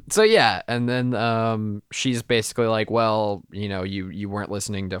 So yeah, and then she's basically like, well, you weren't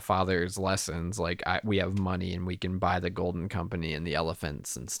listening to father's lessons. Like we have money and we can buy the Golden Company and the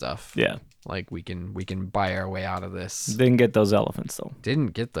elephants and stuff. Yeah. Like we can buy our way out of this. Didn't get those elephants though.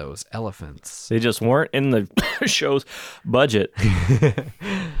 Didn't get those elephants. They just weren't in the show's budget.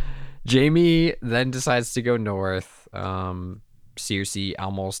 Jaime then decides to go north. Cersei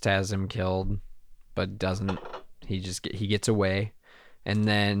almost has him killed, but doesn't. He gets away. And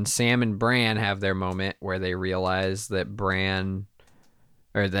then Sam and Bran have their moment where they realize that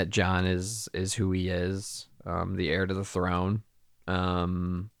that Jon is who he is, the heir to the throne.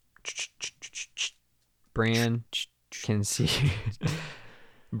 Bran can see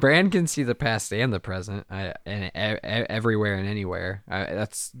the past and the present, and everywhere and anywhere.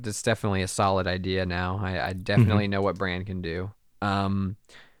 That's definitely a solid idea now. I definitely know what Bran can do.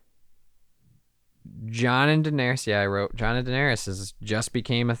 Jon and Daenerys. Yeah, I wrote Jon and Daenerys just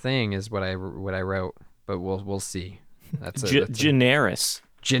became a thing. Is what I wrote, but we'll see. That's Daenerys.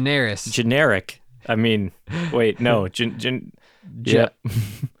 Generic. I mean, wait, no. Yep.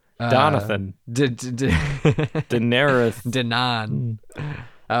 Donathan. Daenerys. Danon.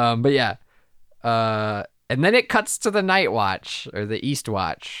 But yeah. And then it cuts to the Night Watch or the East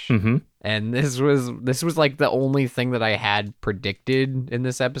Watch. Mm-hmm. And this was like the only thing that I had predicted in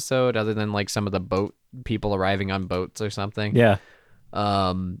this episode, other than like some of the people arriving on boats or something. Yeah.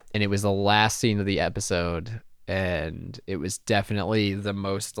 And it was the last scene of the episode, and it was definitely the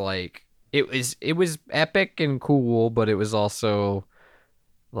most like it was epic and cool, but it was also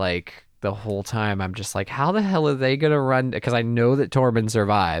like the whole time I'm just like, how the hell are they gonna run? Because I know that Tormund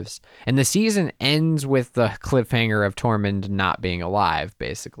survives, and the season ends with the cliffhanger of Tormund not being alive,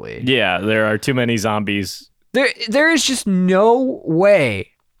 basically. Yeah, there are too many zombies. There is just no way.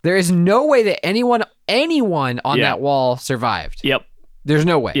 There is no way that anyone on that wall survived. Yep. There's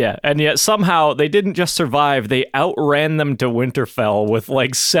no way. Yeah, and yet somehow they didn't just survive, they outran them to Winterfell with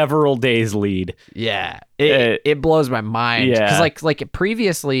like several days lead. Yeah. It blows my mind. Yeah. Because like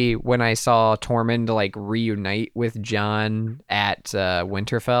previously when I saw Tormund like reunite with Jon at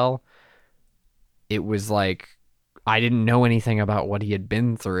Winterfell, it was like I didn't know anything about what he had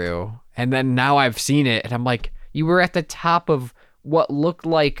been through. And then now I've seen it and I'm like, you were at the top of what looked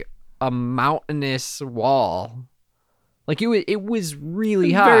like a mountainous wall. Like it was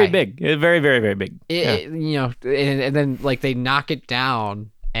really high. Very big. Very, very, very big. And then like they knock it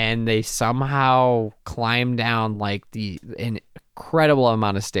down and they somehow climb down like an incredible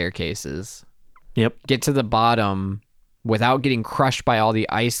amount of staircases. Yep. Get to the bottom without getting crushed by all the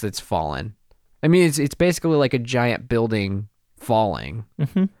ice that's fallen. I mean, it's basically like a giant building falling,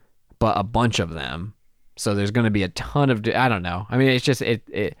 but a bunch of them. So there's going to be a ton of, I don't know. I mean, it's just,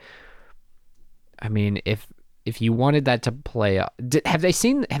 I mean, if you wanted that to play, have they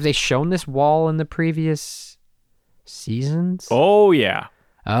shown this wall in the previous seasons? Oh, yeah.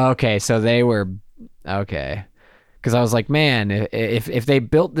 Okay, so they were, okay. Because I was like, man, if they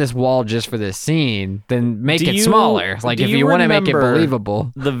built this wall just for this scene, then make Do it you- smaller. Like, do if you you want to make it remember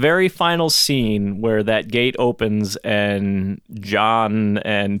believable. The very final scene where that gate opens and John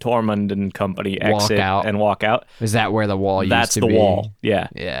and Tormund and company exit out. and walk out. Is that where the wall used That's to the be? wall. Yeah.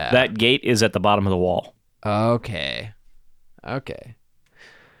 Yeah. That gate is at the bottom of the wall. Okay.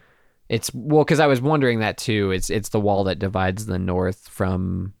 It's because I was wondering that too. It's the wall that divides the north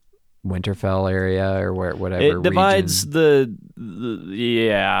from Winterfell area or whatever. It divides region.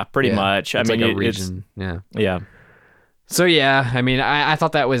 yeah, pretty much. It's I mean, like a region. yeah. So yeah, I mean, I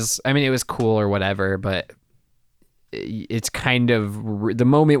thought that was. I mean, it was cool or whatever, but it's kind of the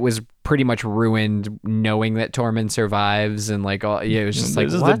moment was pretty much ruined knowing that Tormund survives and like all. Yeah, it was just like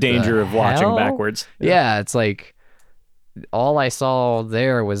This is what the danger of watching hell? backwards. Yeah, it's like all I saw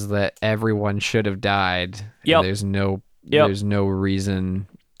there was that everyone should have died. Yep. There's no reason.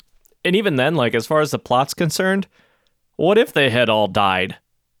 And even then, like as far as the plot's concerned, what if they had all died?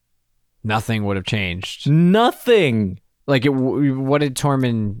 Nothing would have changed. Nothing. Like, what did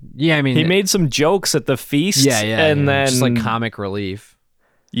Tormund? Yeah, I mean, He made some jokes at the feast. and then just like comic relief.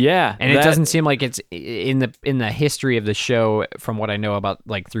 yeah, And it doesn't seem like it's in the history of the show. From what I know about,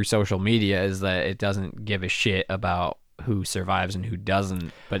 like through social media, is that it doesn't give a shit about who survives and who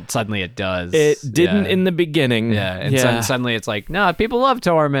doesn't. But suddenly it does. It didn't in the beginning. Yeah, and suddenly it's like, no, people love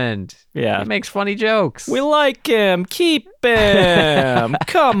Tormund. Yeah. He makes funny jokes. We like him. Keep him.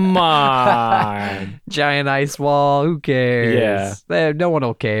 Come on. Giant ice wall. Who cares? Yeah. No one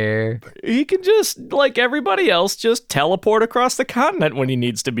will care. He can just, like everybody else, just teleport across the continent when he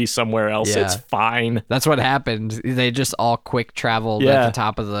needs to be somewhere else. Yeah. It's fine. That's what happened. They just all quick traveled Yeah. at the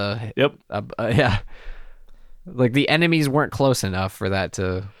top of the. Yep. Yeah. Like the enemies weren't close enough for that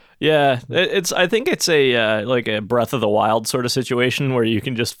to. Yeah, I think it's a like a Breath of the Wild sort of situation where you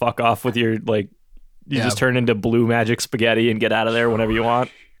can just fuck off with your you just turn into blue magic spaghetti and get out of there whenever you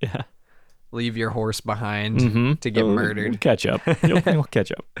want. Yeah, Leave your horse behind to get murdered. We'll catch up. You'll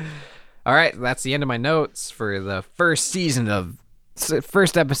catch up. All right, that's the end of my notes for the first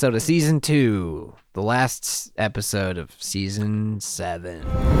episode of season 2, the last episode of season 7.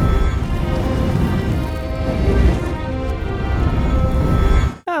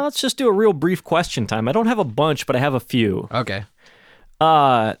 Let's just do a real brief question time. I don't have a bunch, but I have a few. Okay.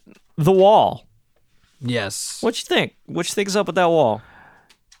 The wall. Yes. What you think? What you think is up with that wall?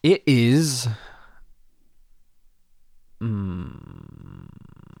 It is.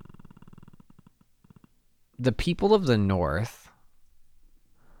 The people of the North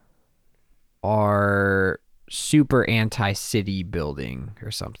are super anti-city building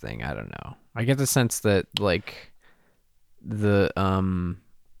or something. I don't know. I get the sense that like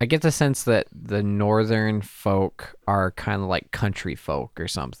I get the sense that the northern folk are kind of like country folk or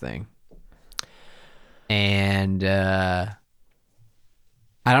something. And I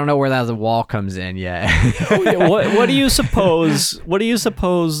don't know where the wall comes in yet. What do you suppose? What do you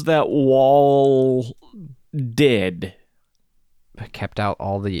suppose that wall did? Kept out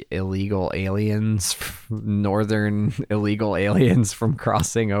all the illegal aliens, northern illegal aliens from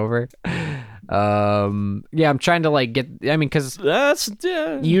crossing over. Yeah, I'm trying to like get. I mean, because That's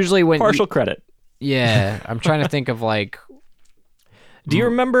usually when partial credit. yeah, I'm trying to think of like. Do you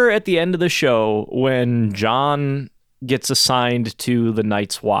remember at the end of the show when John gets assigned to the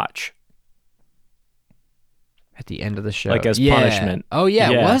Night's Watch? At the end of the show, Like as Yeah. punishment. Oh yeah,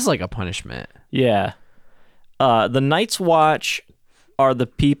 Yeah. it was like a punishment Yeah. The Night's Watch are the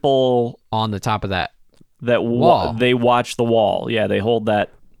people on the top of that. that Wall. they watch the wall. Yeah, they hold that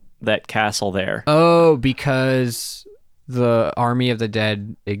castle there. Oh, because the Army of the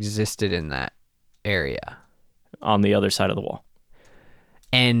Dead existed in that area. On the other side of the wall.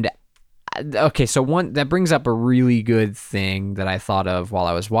 And okay, so one that brings up a really good thing that I thought of while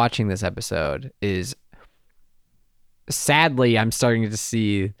I was watching this episode is sadly I'm starting to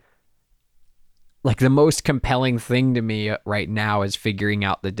see like the most compelling thing to me right now is figuring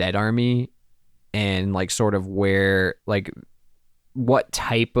out the Dead Army and like sort of where like what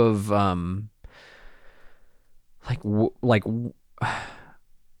type of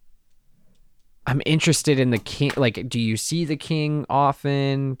I'm interested in the king. Like, do you see the king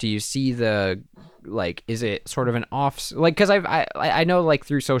often? Do you see the like? Is it sort of an off? Like, because I know like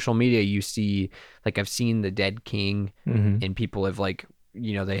through social media you see like I've seen the dead king, and people have like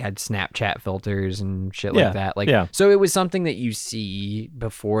they had Snapchat filters and shit like that. Like, so it was something that you see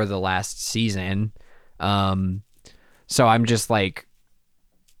before the last season. So I'm just like,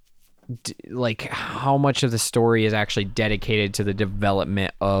 like how much of the story is actually dedicated to the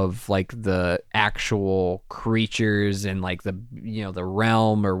development of like the actual creatures and like the the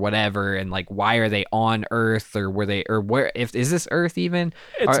realm or whatever, and like why are they on Earth, or were they, or where, if is this Earth even?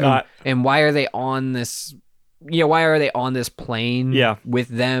 It's not. And why are they on this? Why are they on this plane with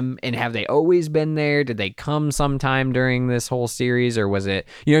them? And have they always been there? Did they come sometime during this whole series? Or was it,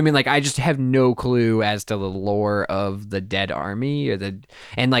 what I mean? Like, I just have no clue as to the lore of the Dead Army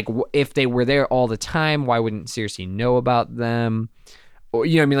and like, if they were there all the time, why wouldn't Cersei know about them? Or,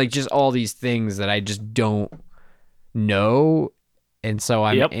 what I mean? Like, just all these things that I just don't know. And so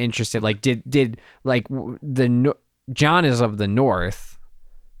I'm interested, like, did like Jon is of the North,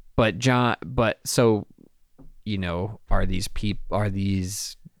 but so, are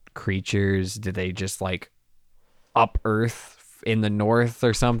these creatures, did they just like up Earth in the North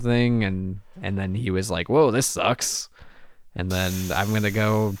or something, and then he was like, whoa, this sucks, and then I'm gonna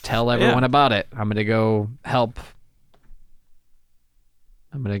go tell everyone about it. I'm gonna go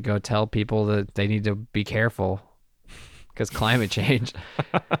tell people that they need to be careful because climate change.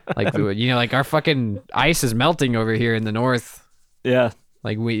 Like, like our fucking ice is melting over here in the North. Yeah,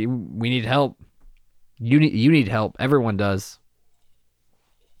 like we need help. You need help. Everyone does.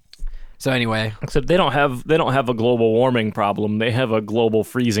 So anyway, except they don't have a global warming problem. They have a global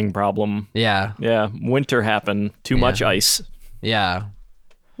freezing problem. Yeah. Yeah. Winter happened. Too much ice. Yeah.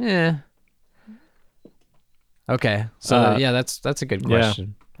 Yeah. Okay. So that's a good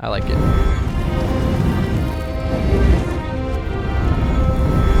question. Yeah. I like it.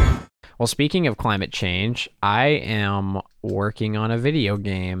 Well, speaking of climate change, I am working on a video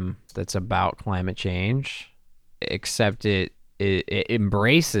game that's about climate change, except it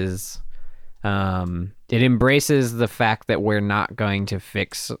embraces the fact that we're not going to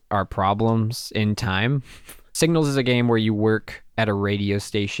fix our problems in time. Signals is a game where you work at a radio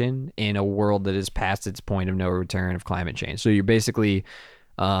station in a world that is past its point of no return of climate change. So you're basically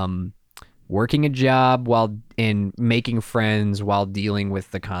working a job and making friends while dealing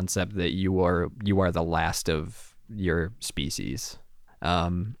with the concept that you are the last of your species,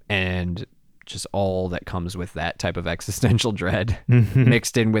 and just all that comes with that type of existential dread,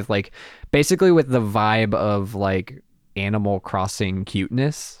 mixed in with like basically with the vibe of like Animal Crossing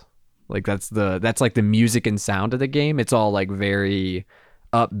cuteness. Like that's like the music and sound of the game. It's all like very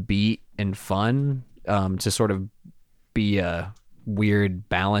upbeat and fun, to sort of be a weird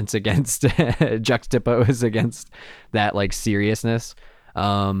balance against juxtapose against that like seriousness.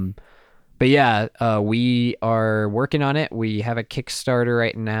 But yeah, we are working on it. We have a Kickstarter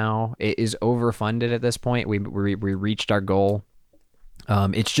right now. It is overfunded at this point. We reached our goal.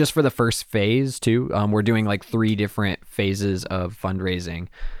 It's just for the first phase too. We're doing like 3 different phases of fundraising,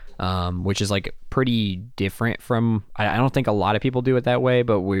 which is like pretty different from, I don't think a lot of people do it that way,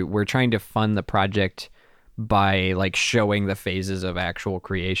 but we're trying to fund the project by like showing the phases of actual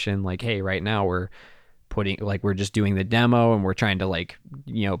creation. Like, hey, right now we're just doing the demo and we're trying to like,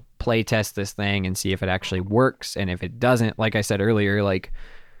 play test this thing and see if it actually works. And if it doesn't, like I said earlier, like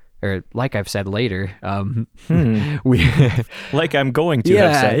I've said later, we like I'm going to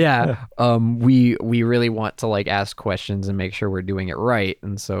have said. Yeah. We really want to like ask questions and make sure we're doing it right.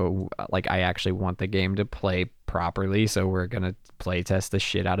 And so like I actually want the game to play properly, so we're gonna play test the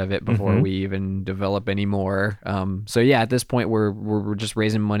shit out of it before we even develop any more. So yeah, at this point we're just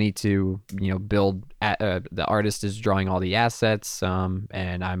raising money to build. The artist is drawing all the assets,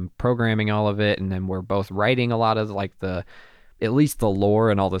 and I'm programming all of it, and then we're both writing a lot of like at least the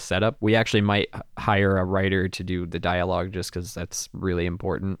lore and all the setup. We actually might hire a writer to do the dialogue just because that's really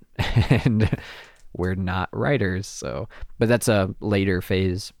important, and we're not writers. So, but that's a later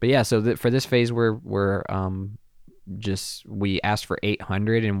phase. But yeah, so for this phase, we asked for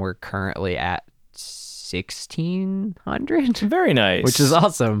 800 and we're currently at 1,600. Very nice. Which is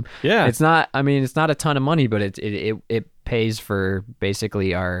awesome. Yeah. It's not a ton of money, but it pays for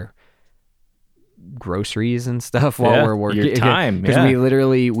basically our groceries and stuff while we're working. Your time, because we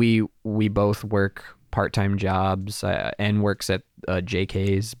literally we both work part-time jobs. And works at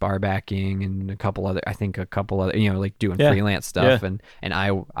JK's bar backing and a couple other like doing freelance stuff, and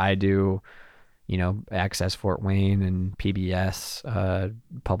I do Access Fort Wayne and PBS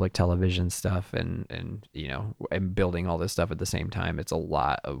public television stuff, and and building all this stuff at the same time. It's a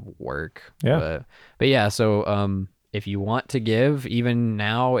lot of work. But yeah, so if you want to give, even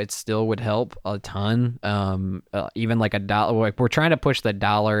now, it still would help a ton. Even like $1. Like we're trying to push the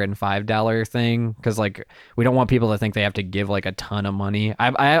 $1 and $5 thing, because like we don't want people to think they have to give like a ton of money.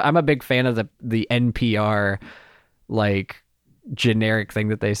 I'm a big fan of the NPR like generic thing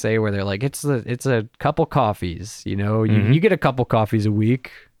that they say where they're like, it's a couple coffees. You get a couple coffees a week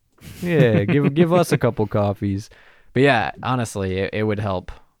Yeah, give us a couple coffees. But yeah, honestly, it would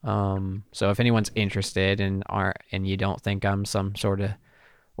help. So if anyone's interested and you don't think I'm some sort of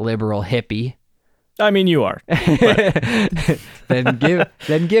liberal hippie, I mean, you are. then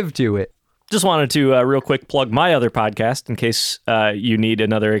give to it. Just wanted to real quick plug my other podcast in case you need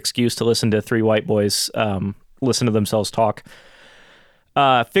another excuse to listen to three white boys listen to themselves talk.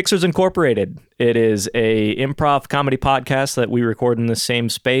 Fixers Incorporated. It is a improv comedy podcast that we record in the same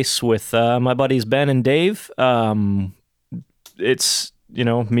space with my buddies Ben and Dave. It's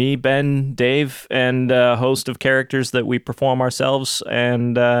me, Ben, Dave, and a host of characters that we perform ourselves,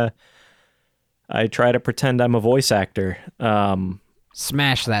 and I try to pretend I'm a voice actor.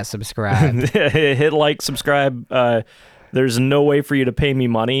 Smash that subscribe. Hit like, subscribe. There's no way for you to pay me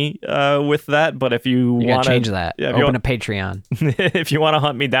money with that, but if you want to change that, open a Patreon. If you want to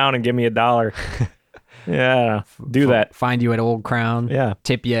hunt me down and give me $1, yeah, do that. Find you at Old Crown. Yeah,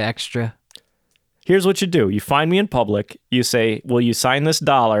 tip you extra. Here's what you do: you find me in public. You say, "Will you sign this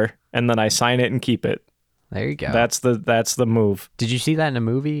 $1?" And then I sign it and keep it. There you go. That's the move. Did you see that in a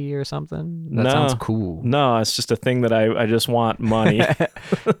movie or something? That No. sounds cool. No, it's just a thing that I just want money.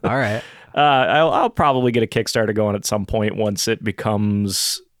 All right. I'll probably get a Kickstarter going at some point once it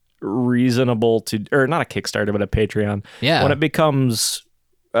becomes reasonable to, or not a Kickstarter, but a Patreon. Yeah. When it becomes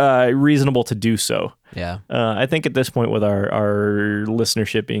reasonable to do so. Yeah. I think at this point with our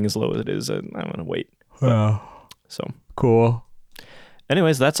listenership being as low as it is, I'm going to wait. So cool.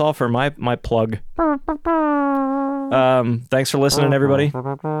 Anyways, that's all for my plug. Thanks for listening, everybody.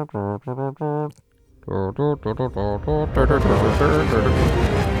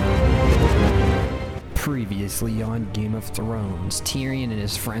 Previously on Game of Thrones, Tyrion and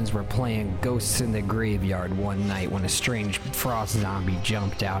his friends were playing Ghosts in the Graveyard one night when a strange frost zombie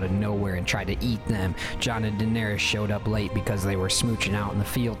jumped out of nowhere and tried to eat them. Jon and Daenerys showed up late because they were smooching out in the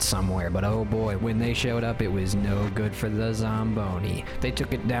field somewhere, but oh boy, when they showed up, it was no good for the Zamboni. They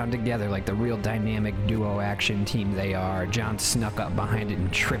took it down together like the real dynamic duo action team they are. Jon snuck up behind it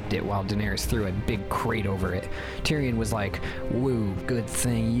and tripped it while Daenerys threw a big crate over it. Tyrion was like, "Woo, good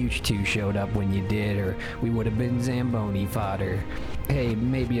thing you two showed up when you did, or we would have been Zamboni fodder. Hey,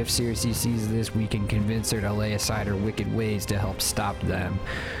 maybe if Cersei sees this, we can convince her to lay aside her wicked ways to help stop them."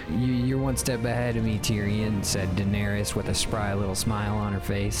 You're one step ahead of me, Tyrion," said Daenerys with a spry little smile on her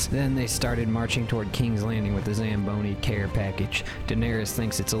face. Then they started marching toward King's Landing with the Zamboni care package. Daenerys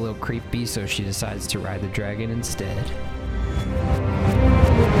thinks it's a little creepy, so she decides to ride the dragon instead.